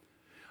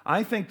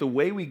 I think the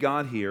way we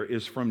got here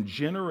is from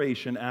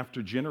generation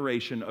after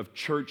generation of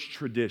church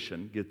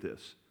tradition, get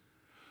this,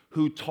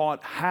 who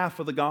taught half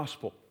of the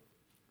gospel.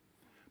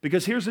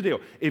 Because here's the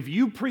deal. If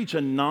you preach a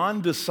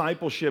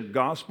non-discipleship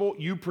gospel,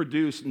 you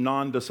produce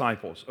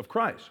non-disciples of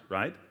Christ,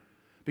 right?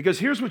 Because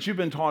here's what you've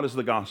been taught as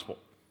the gospel.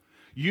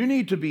 You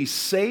need to be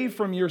saved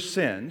from your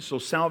sins, so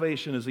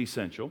salvation is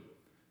essential,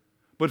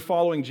 but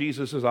following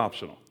Jesus is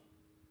optional,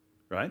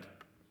 right?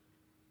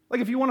 Like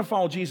if you want to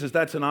follow Jesus,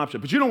 that's an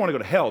option. But you don't want to go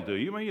to hell, do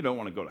you? I mean, you don't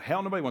want to go to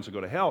hell. Nobody wants to go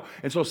to hell.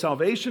 And so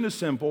salvation is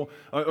simple,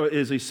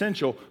 is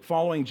essential.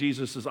 Following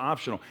Jesus is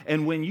optional.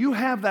 And when you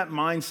have that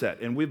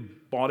mindset, and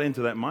we've bought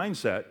into that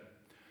mindset,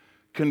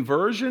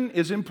 conversion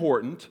is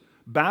important.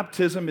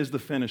 Baptism is the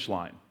finish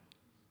line.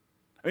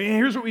 I mean,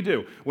 here's what we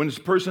do. When this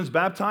person's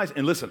baptized,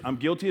 and listen, I'm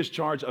guilty as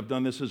charged. I've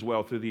done this as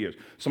well through the years.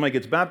 Somebody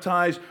gets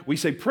baptized. We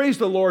say, praise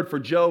the Lord for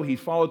Joe. He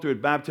followed through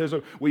at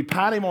baptism. We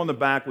pat him on the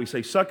back. We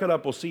say, suck it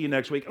up. We'll see you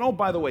next week. And oh,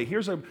 by the way,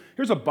 here's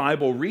a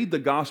Bible. Read the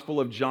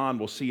Gospel of John.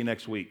 We'll see you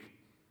next week.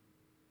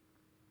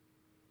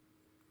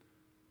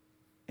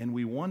 And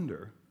we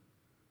wonder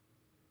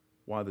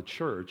why the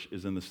church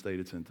is in the state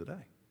it's in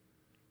today.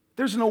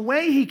 There's no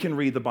way he can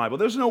read the Bible.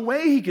 There's no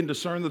way he can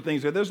discern the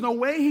things there. There's no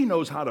way he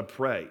knows how to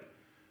pray.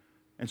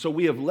 And so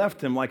we have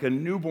left him like a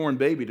newborn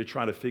baby to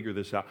try to figure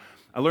this out.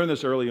 I learned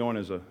this early on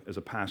as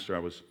a pastor. I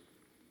was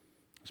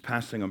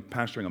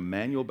pastoring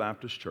Emmanuel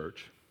Baptist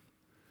Church.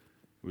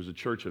 It was a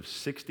church of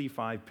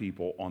 65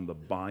 people on the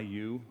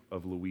bayou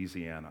of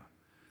Louisiana.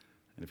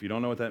 And if you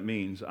don't know what that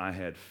means, I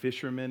had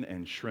fishermen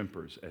and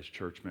shrimpers as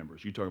church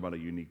members. You talk about a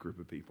unique group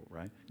of people,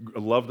 right? I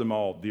love them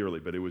all dearly,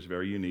 but it was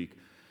very unique.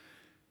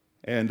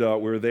 And we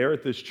were there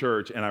at this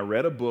church, and I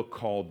read a book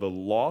called The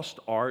Lost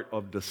Art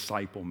of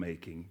Disciple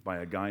Making by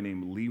a guy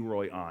named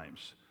Leroy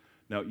Eims.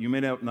 Now, you may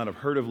not have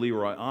heard of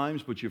Leroy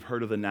Eims, but you've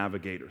heard of the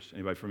Navigators.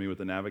 Anybody familiar with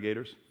the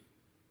Navigators?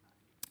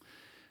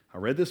 I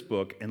read this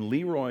book, and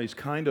Leroy's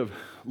kind of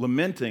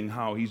lamenting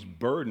how he's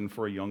burdened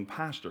for a young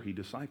pastor he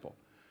discipled.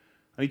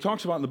 And he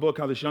talks about in the book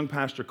how this young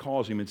pastor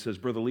calls him and says,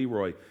 Brother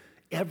Leroy,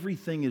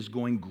 everything is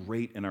going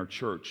great in our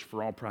church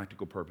for all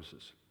practical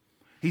purposes.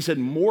 He said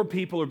more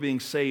people are being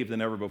saved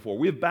than ever before.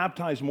 We have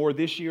baptized more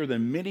this year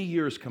than many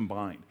years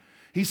combined.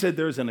 He said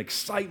there's an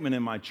excitement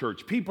in my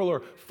church. People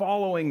are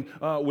following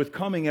with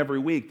coming every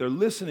week. They're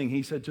listening,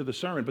 he said, to the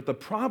sermon. But the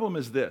problem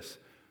is this.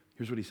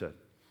 Here's what he said.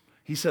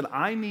 He said,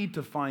 I need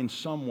to find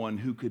someone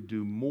who could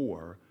do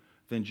more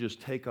than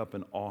just take up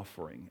an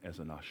offering as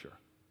an usher.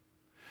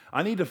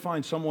 I need to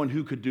find someone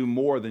who could do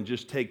more than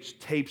just take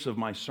tapes of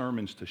my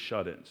sermons to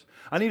shut-ins.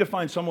 I need to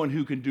find someone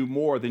who can do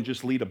more than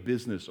just lead a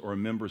business or a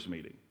members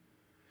meeting.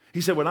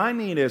 He said, what I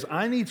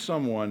need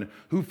someone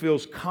who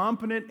feels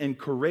competent and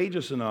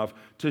courageous enough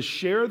to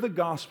share the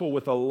gospel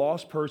with a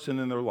lost person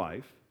in their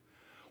life,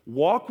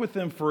 walk with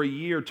them for a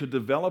year to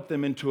develop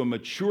them into a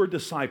mature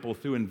disciple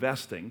through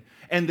investing,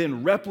 and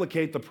then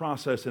replicate the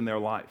process in their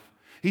life.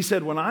 He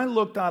said, when I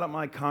looked out at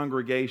my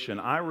congregation,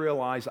 I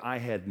realized I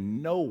had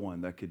no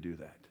one that could do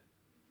that.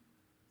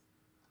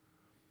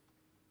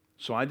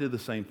 So I did the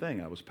same thing.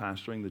 I was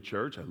pastoring the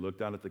church. I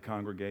looked out at the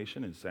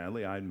congregation, and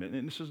sadly, I admit,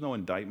 and this is no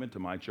indictment to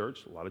my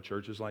church, a lot of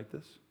churches like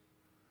this.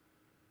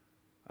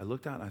 I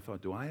looked out and I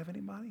thought, do I have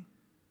anybody?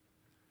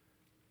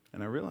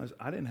 And I realized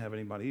I didn't have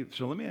anybody either.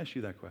 So let me ask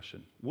you that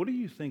question. What do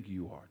you think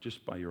you are,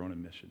 just by your own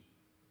admission?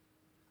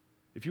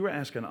 If you were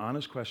asking an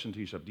honest question to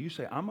yourself, do you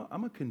say, I'm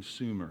a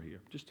consumer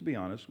here? Just to be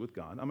honest with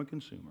God, I'm a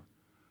consumer.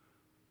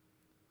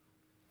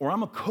 Or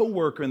I'm a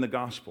co-worker in the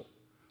gospel.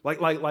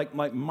 Like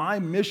my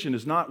mission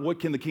is not what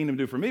can the kingdom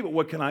do for me, but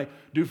what can I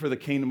do for the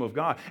kingdom of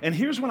God? And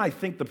here's what I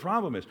think the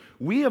problem is.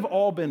 We have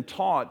all been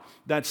taught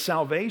that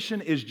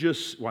salvation is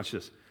just, watch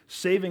this,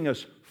 saving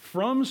us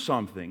from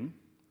something.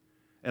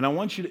 And I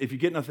want you to, if you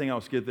get nothing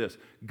else, get this.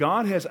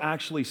 God has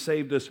actually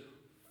saved us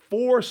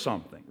for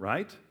something,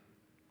 right?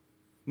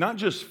 Not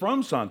just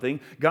from something.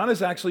 God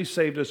has actually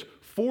saved us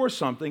for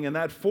something, and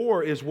that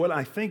for is what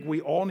I think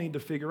we all need to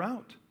figure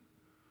out.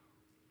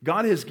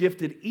 God has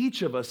gifted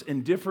each of us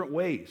in different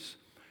ways.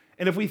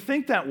 And if we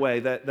think that way,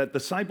 that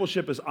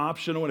discipleship is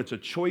optional and it's a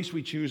choice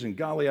we choose, and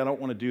golly, I don't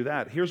want to do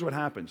that, here's what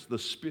happens.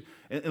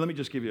 And let me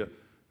just give you,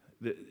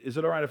 is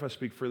it all right if I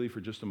speak freely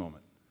for just a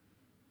moment?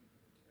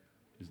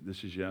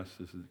 This is yes.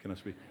 Can I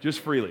speak?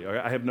 Just freely.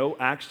 I have no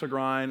axe to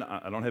grind.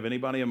 I don't have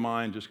anybody in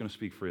mind. Just going to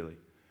speak freely.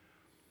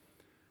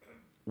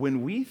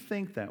 When we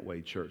think that way,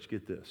 church,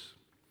 get this.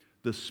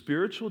 The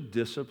spiritual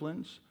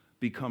disciplines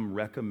become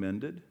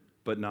recommended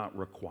but not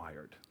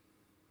required.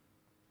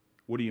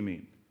 What do you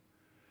mean?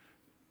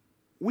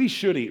 We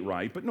should eat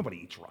right, but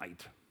nobody eats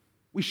right.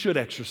 We should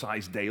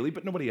exercise daily,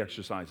 but nobody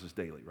exercises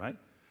daily, right?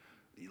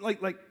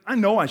 Like I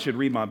know I should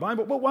read my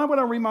Bible, but why would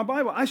I read my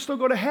Bible? I still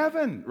go to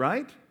heaven,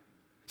 right?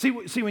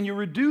 See, when you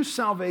reduce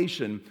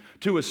salvation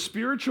to a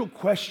spiritual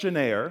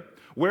questionnaire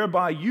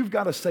whereby you've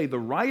got to say the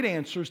right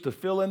answers to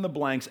fill in the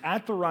blanks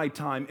at the right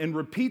time and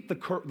repeat the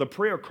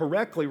prayer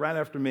correctly right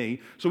after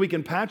me so we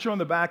can pat you on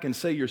the back and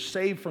say you're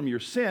saved from your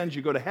sins,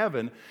 you go to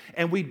heaven,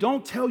 and we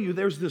don't tell you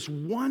there's this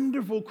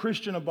wonderful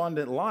Christian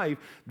abundant life,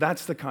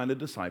 that's the kind of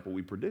disciple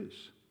we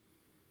produce.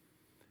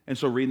 And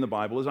so reading the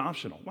Bible is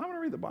optional. Why would I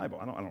read the Bible?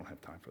 I don't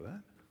have time for that.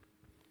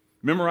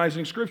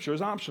 Memorizing Scripture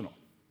is optional.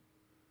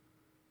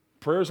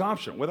 Prayer is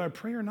optional. Whether I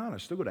pray or not, I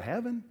still go to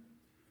heaven.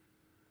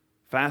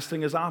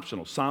 Fasting is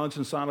optional. Silence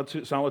and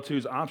solitude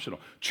is optional.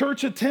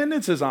 Church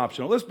attendance is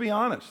optional. Let's be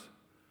honest.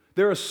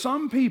 There are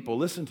some people,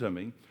 listen to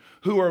me,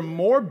 who are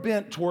more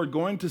bent toward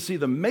going to see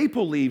the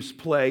Maple Leafs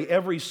play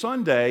every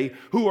Sunday,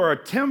 who are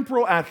a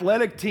temporal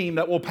athletic team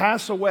that will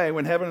pass away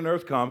when heaven and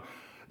earth come,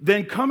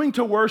 than coming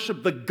to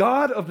worship the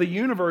God of the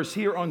universe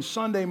here on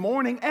Sunday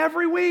morning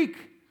every week.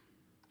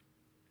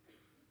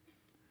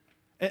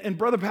 And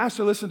brother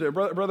pastor, listen to me.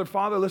 Brother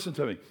father, listen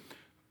to me.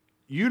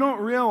 You don't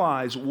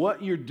realize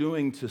what you're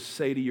doing to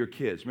say to your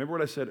kids. Remember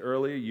what I said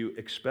earlier? You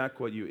expect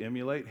what you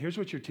emulate. Here's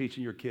what you're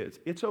teaching your kids.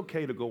 It's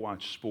okay to go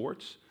watch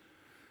sports,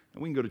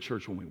 and we can go to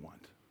church when we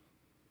want.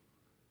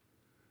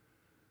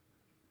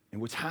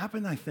 And what's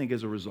happened, I think,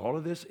 as a result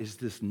of this is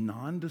this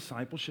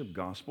non-discipleship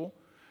gospel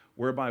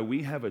whereby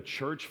we have a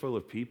church full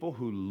of people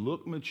who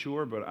look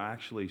mature but are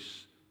actually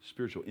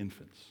spiritual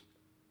infants.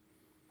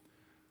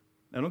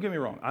 Now, don't get me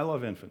wrong. I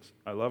love infants.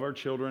 I love our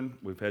children.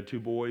 We've had two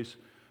boys.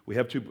 We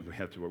have two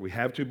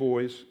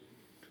boys.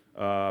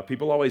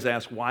 People always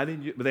ask,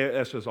 they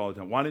ask us all the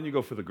time, why didn't you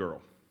go for the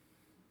girl?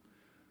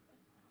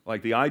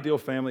 Like the ideal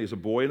family is a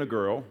boy and a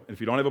girl. And if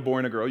you don't have a boy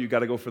and a girl, you got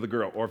to go for the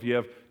girl. Or if you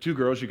have two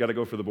girls, you got to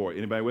go for the boy.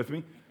 Anybody with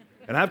me?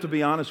 And I have to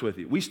be honest with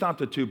you. We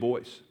stopped at two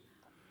boys.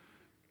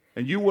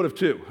 And you would have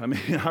too. I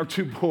mean, our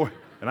two boys.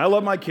 And I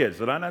love my kids.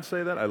 Did I not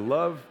say that? I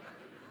love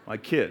my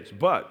kids.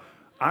 But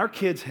our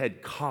kids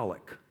had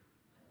colic.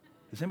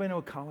 Does anybody know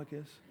what colic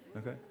is?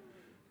 Okay.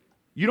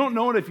 You don't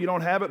know it if you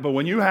don't have it, but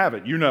when you have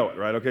it, you know it,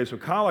 right? Okay, so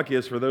colic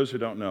is, for those who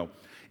don't know,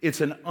 it's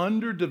an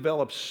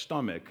underdeveloped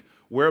stomach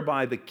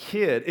whereby the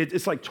kid,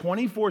 it's like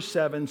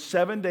 24/7,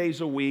 7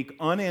 days a week,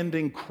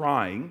 unending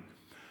crying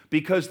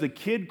because the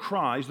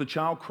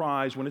child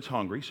cries when it's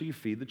hungry, so you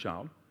feed the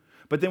child.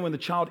 But then when the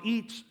child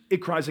eats, it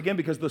cries again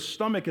because the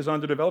stomach is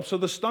underdeveloped. So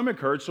the stomach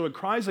hurts, so it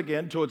cries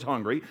again until it's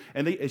hungry.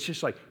 And it's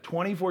just like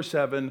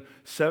 24/7.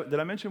 Did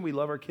I mention we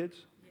love our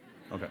kids?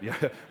 Okay, yeah.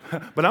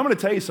 But I'm going to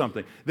tell you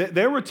something.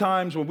 There were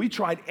times when we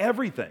tried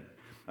everything.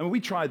 I mean, we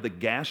tried the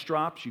gas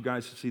drops. You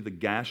guys see the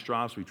gas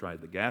drops. We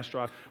tried the gas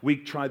drops. We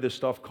tried this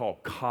stuff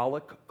called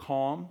Colic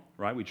Calm,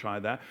 right? We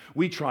tried that.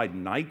 We tried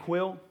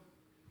NyQuil.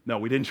 No,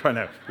 we didn't try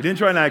that. We didn't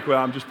try NyQuil.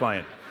 I'm just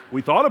playing.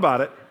 We thought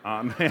about it.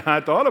 I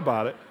thought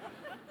about it.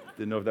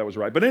 Didn't know if that was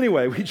right. But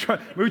anyway, we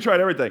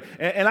tried everything.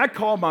 And I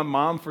called my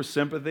mom for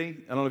sympathy.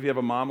 I don't know if you have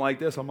a mom like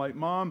this. I'm like,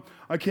 Mom,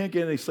 I can't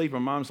get any sleep.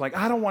 And Mom's like,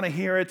 I don't want to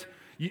hear it.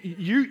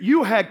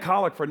 You had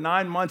colic for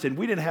 9 months, and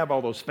we didn't have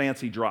all those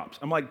fancy drops.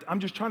 I'm like,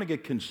 I'm just trying to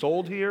get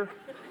consoled here.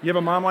 You have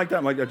a mom like that?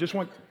 I'm like, I just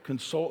want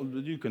console.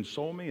 Did you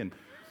console me? And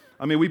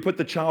I mean, we put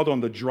the child on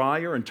the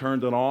dryer and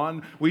turned it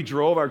on. We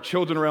drove our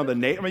children around the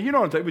neighborhood. I mean, you know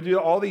what I'm saying? We do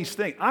all these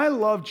things. I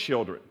love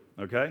children,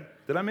 okay?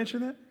 Did I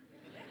mention that?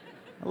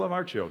 I love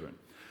our children.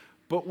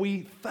 But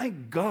we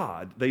thank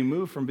God they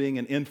move from being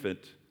an infant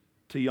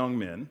to young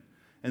men.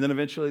 And then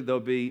eventually they'll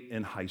be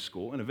in high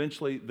school, and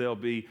eventually they'll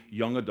be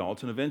young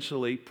adults, and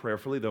eventually,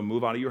 prayerfully, they'll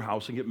move out of your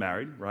house and get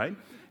married, right?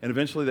 And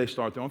eventually they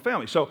start their own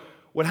family. So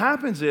what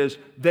happens is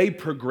they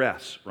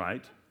progress,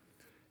 right?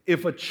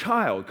 If a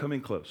child, coming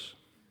close,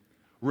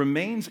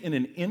 remains in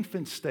an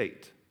infant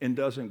state and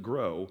doesn't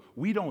grow,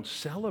 we don't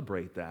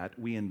celebrate that,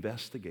 we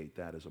investigate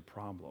that as a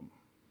problem.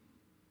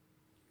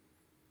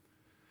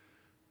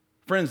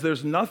 Friends,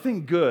 there's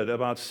nothing good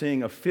about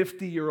seeing a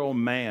 50-year-old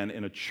man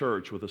in a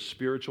church with a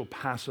spiritual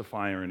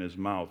pacifier in his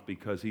mouth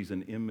because he's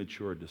an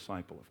immature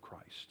disciple of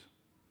Christ.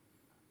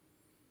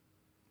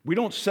 We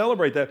don't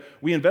celebrate that.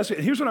 We investigate.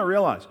 And here's what I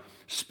realize.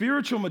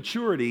 Spiritual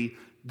maturity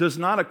does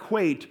not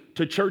equate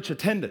to church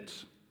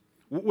attendance.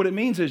 What it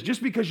means is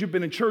just because you've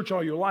been in church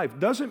all your life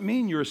doesn't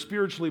mean you're a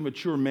spiritually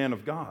mature man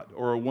of God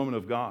or a woman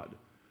of God.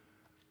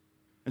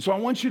 And so I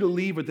want you to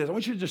leave with this. I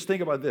want you to just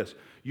think about this.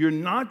 You're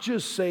not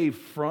just saved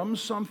from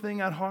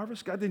something at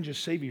Harvest. God didn't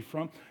just save you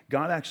from.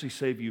 God actually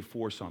saved you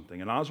for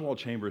something. And Oswald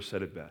Chambers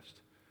said it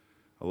best.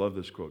 I love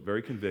this quote.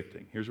 Very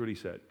convicting. Here's what he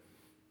said.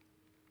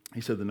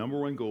 He said, the number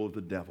one goal of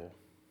the devil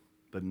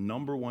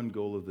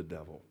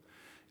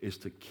is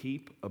to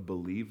keep a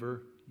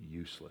believer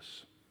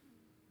useless.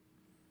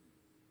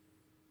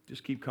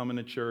 Just keep coming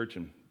to church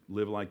and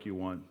live like you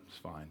want. It's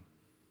fine.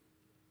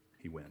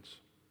 He wins.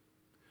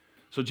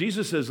 So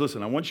Jesus says,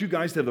 listen, I want you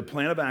guys to have the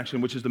plan of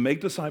action, which is to make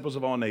disciples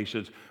of all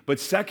nations. But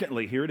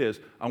secondly, here it is,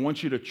 I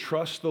want you to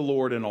trust the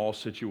Lord in all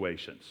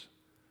situations.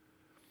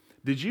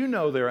 Did you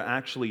know there are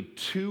actually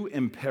two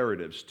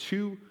imperatives,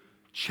 two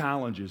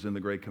challenges in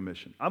the Great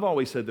Commission? I've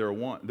always said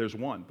there's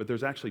one, but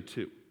there's actually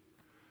two.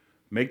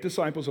 Make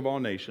disciples of all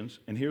nations,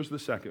 and here's the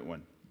second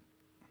one.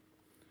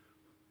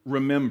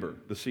 Remember,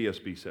 the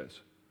CSB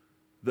says.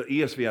 The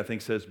ESV, I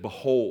think, says,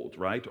 behold,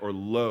 right? Or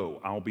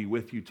lo, I'll be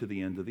with you to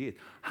the end of the age.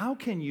 How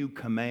can you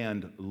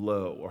command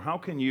lo? Or how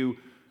can you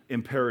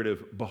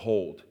imperative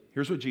behold?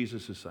 Here's what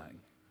Jesus is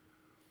saying.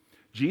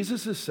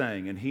 Jesus is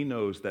saying, and he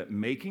knows that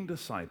making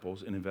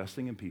disciples and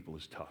investing in people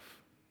is tough.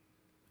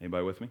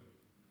 Anybody with me?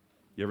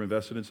 You ever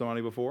invested in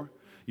somebody before?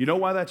 You know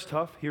why that's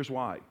tough? Here's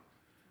why.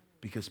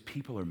 Because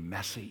people are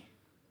messy.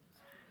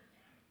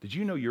 Did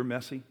you know you're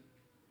messy?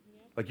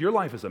 Like your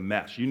life is a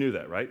mess. You knew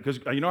that, right? Because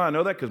you know how I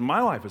know that? Because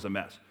my life is a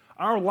mess.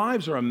 Our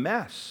lives are a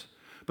mess.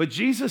 But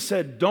Jesus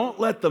said, don't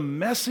let the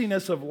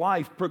messiness of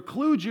life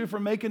preclude you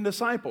from making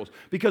disciples.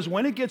 Because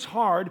when it gets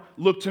hard,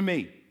 look to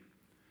me.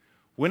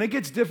 When it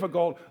gets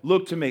difficult,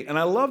 look to me. And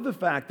I love the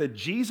fact that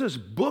Jesus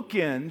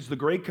bookends the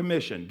Great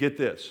Commission, get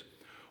this,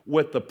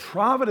 with the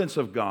providence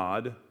of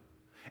God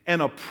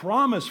and a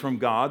promise from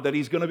God that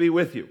he's going to be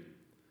with you.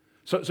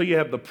 So you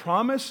have the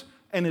promise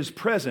and his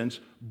presence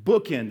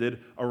bookended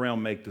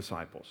around make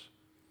disciples.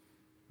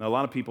 Now, a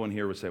lot of people in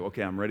here would say,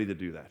 okay, I'm ready to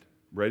do that.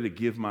 I'm ready to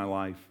give my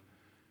life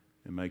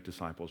and make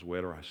disciples.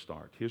 Where do I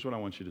start? Here's what I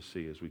want you to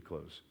see as we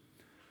close.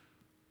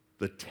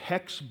 The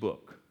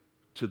textbook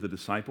to the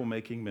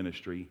disciple-making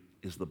ministry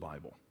is the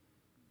Bible.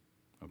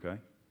 Okay?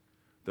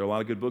 There are a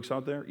lot of good books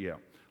out there? Yeah.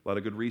 A lot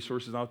of good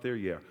resources out there?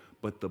 Yeah.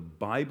 But the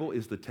Bible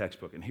is the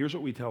textbook. And here's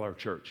what we tell our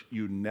church.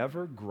 You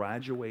never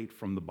graduate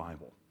from the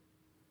Bible.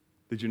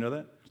 Did you know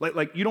that?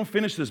 Like you don't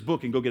finish this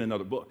book and go get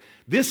another book.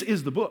 This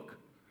is the book.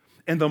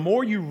 And the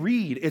more you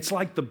read, it's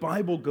like the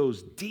Bible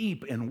goes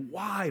deep and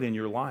wide in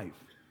your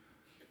life.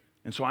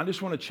 And so I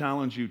just want to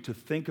challenge you to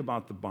think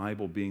about the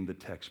Bible being the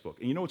textbook.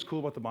 And you know what's cool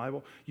about the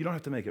Bible? You don't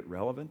have to make it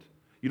relevant.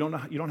 You don't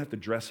have to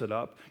dress it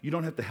up. You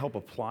don't have to help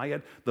apply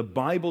it. The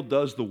Bible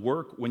does the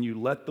work when you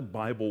let the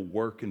Bible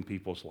work in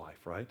people's life,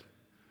 right?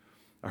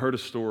 I heard a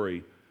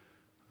story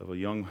of a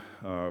young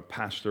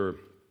pastor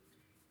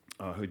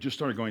who just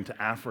started going to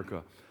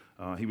Africa.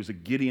 He was a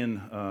Gideon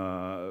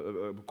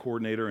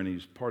coordinator, and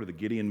he's part of the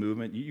Gideon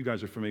movement. You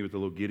guys are familiar with the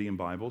little Gideon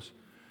Bibles.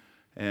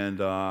 And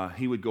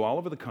he would go all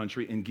over the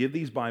country and give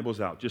these Bibles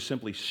out. Just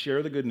simply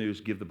share the good news,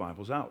 give the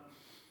Bibles out.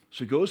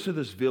 So he goes to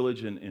this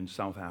village in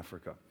South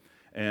Africa.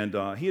 And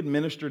he had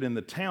ministered in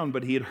the town,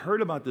 but he had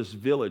heard about this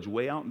village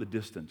way out in the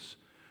distance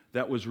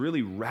that was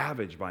really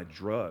ravaged by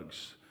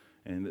drugs.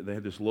 And they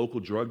had this local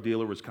drug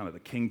dealer was kind of the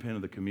kingpin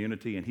of the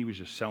community, and he was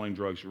just selling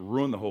drugs,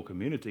 ruined the whole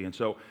community. And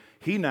so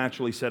he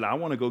naturally said, I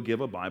want to go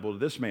give a Bible to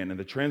this man. And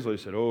the translator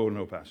said, oh,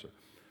 no, Pastor.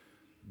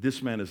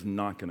 This man is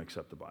not going to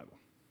accept the Bible.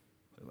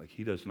 Like,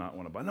 he does not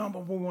want to buy. No,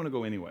 but we want to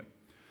go anyway.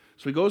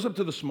 So he goes up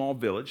to the small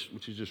village,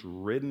 which is just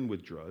ridden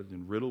with drugs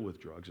and riddled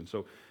with drugs. And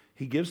so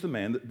he gives the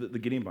man the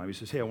Gideon Bible. He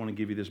says, hey, I want to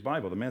give you this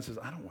Bible. The man says,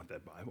 I don't want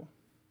that Bible,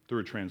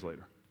 through a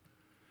translator.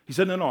 He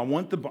said, no, I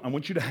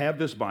want you to have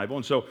this Bible.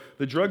 And so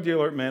the drug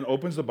dealer man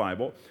opens the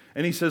Bible,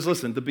 and he says,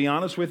 listen, to be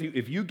honest with you,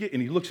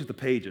 and he looks at the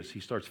pages, he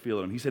starts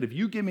feeling them. He said, if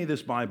you give me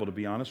this Bible, to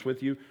be honest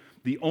with you,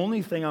 the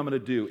only thing I'm going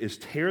to do is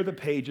tear the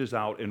pages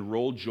out and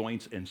roll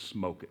joints and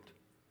smoke it.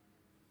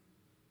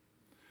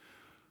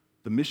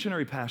 The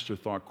missionary pastor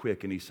thought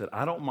quick, and he said,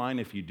 I don't mind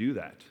if you do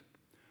that.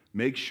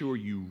 Make sure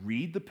you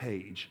read the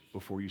page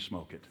before you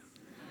smoke it.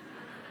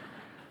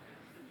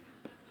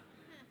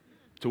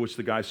 To which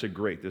the guy said,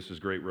 great, this is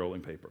great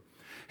rolling paper.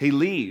 He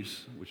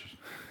leaves, which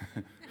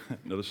is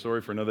another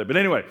story for another day. But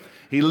anyway,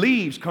 he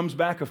leaves, comes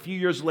back a few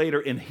years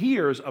later, and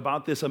hears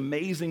about this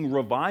amazing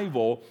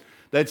revival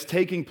that's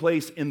taking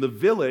place in the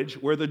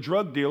village where the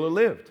drug dealer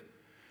lived.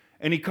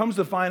 And he comes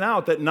to find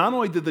out that not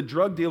only did the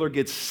drug dealer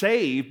get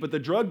saved, but the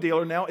drug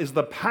dealer now is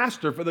the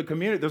pastor for the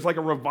community. There's like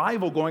a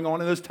revival going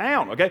on in this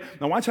town, okay?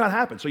 Now watch how it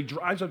happens. So he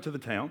drives up to the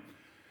town.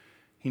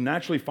 He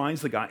naturally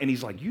finds the guy, and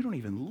he's like, you don't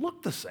even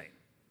look the same.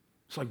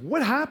 It's like,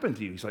 what happened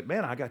to you? He's like,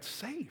 man, I got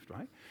saved,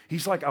 right?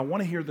 He's like, I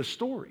want to hear the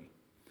story.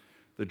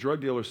 The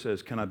drug dealer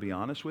says, can I be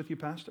honest with you,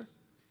 Pastor?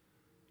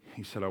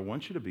 He said, I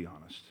want you to be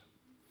honest.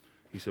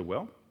 He said,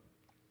 well,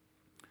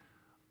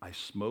 I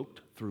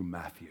smoked through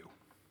Matthew.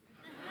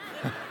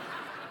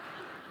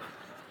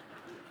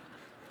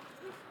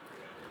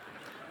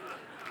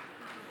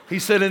 He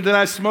said, and then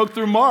I smoked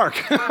through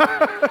Mark.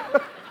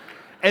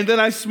 And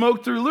then I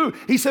smoked through Luke.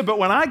 He said, but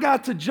when I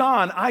got to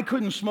John, I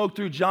couldn't smoke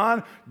through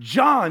John.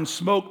 John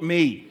smoked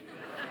me.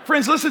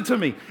 Friends, listen to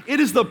me. It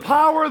is the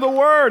power of the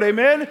Word,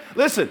 amen?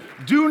 Listen,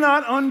 do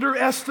not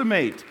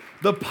underestimate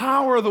the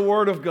power of the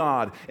Word of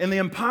God and the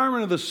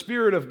empowerment of the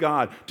Spirit of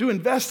God to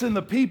invest in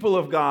the people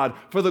of God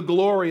for the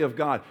glory of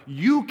God.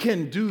 You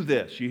can do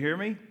this. You hear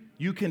me?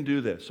 You can do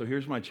this. So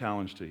here's my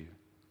challenge to you.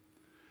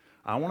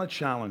 I want to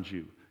challenge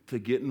you to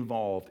get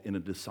involved in a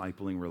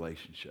discipling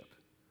relationship.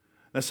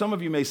 Now, some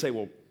of you may say,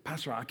 well,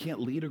 Pastor, I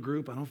can't lead a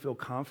group. I don't feel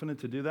confident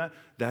to do that.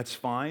 That's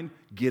fine.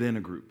 Get in a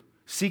group.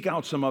 Seek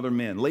out some other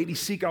men. Ladies,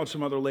 seek out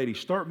some other ladies.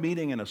 Start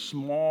meeting in a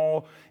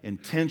small,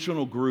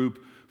 intentional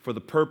group for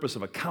the purpose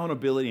of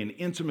accountability and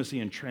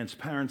intimacy and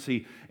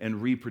transparency and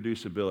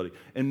reproducibility.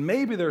 And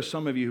maybe there are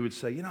some of you who would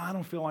say, I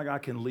don't feel like I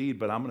can lead,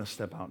 but I'm going to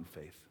step out in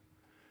faith.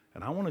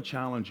 And I want to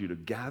challenge you to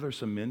gather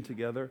some men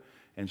together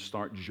and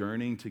start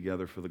journeying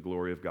together for the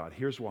glory of God.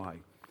 Here's why.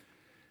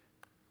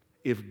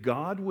 If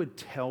God would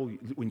tell you,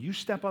 when you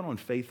step out on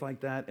faith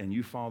like that and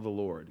you follow the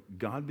Lord,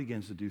 God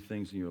begins to do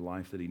things in your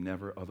life that he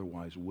never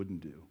otherwise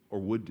wouldn't do, or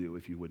would do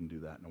if you wouldn't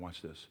do that. Now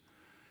watch this.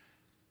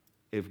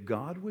 If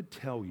God would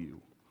tell you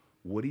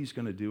what he's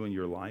going to do in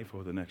your life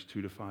over the next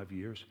 2 to 5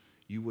 years,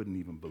 you wouldn't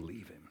even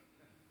believe him.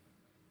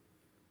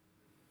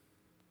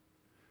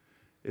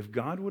 If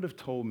God would have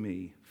told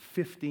me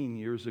 15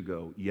 years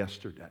ago,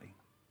 yesterday,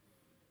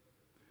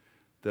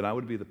 that I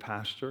would be the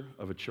pastor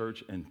of a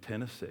church in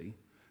Tennessee,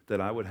 that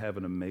I would have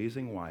an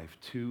amazing wife,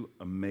 2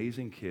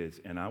 amazing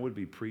kids, and I would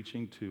be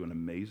preaching to an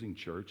amazing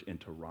church in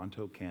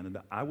Toronto,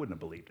 Canada, I wouldn't have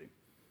believed him.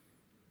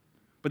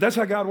 But that's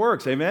how God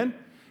works, amen?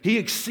 He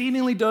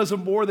exceedingly does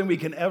more than we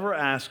can ever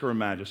ask or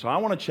imagine. So I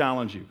want to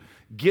challenge you.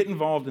 Get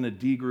involved in a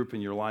D group in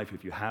your life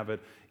if you have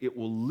it. It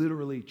will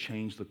literally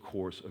change the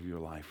course of your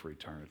life for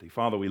eternity.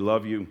 Father, we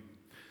love you.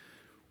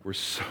 We're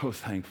so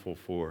thankful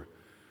for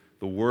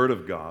the Word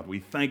of God. We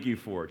thank you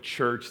for a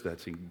church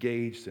that's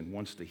engaged and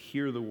wants to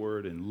hear the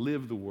Word and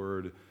live the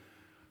Word.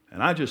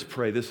 And I just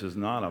pray this is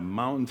not a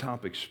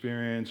mountaintop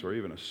experience or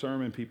even a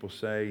sermon people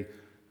say,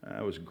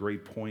 that was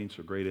great points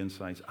or great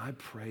insights. I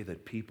pray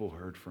that people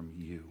heard from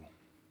you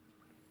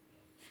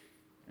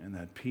and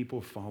that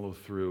people follow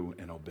through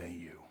and obey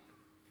you.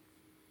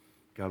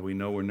 God, we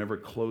know we're never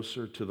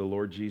closer to the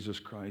Lord Jesus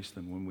Christ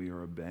than when we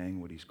are obeying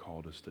what he's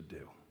called us to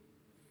do.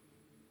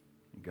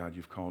 And God,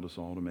 you've called us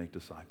all to make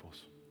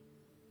disciples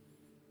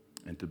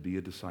and to be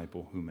a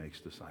disciple who makes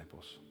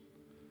disciples.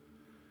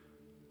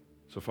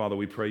 So, Father,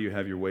 we pray you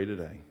have your way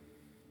today.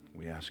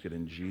 We ask it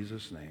in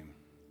Jesus' name.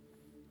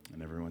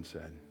 And everyone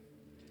said,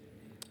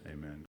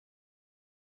 amen.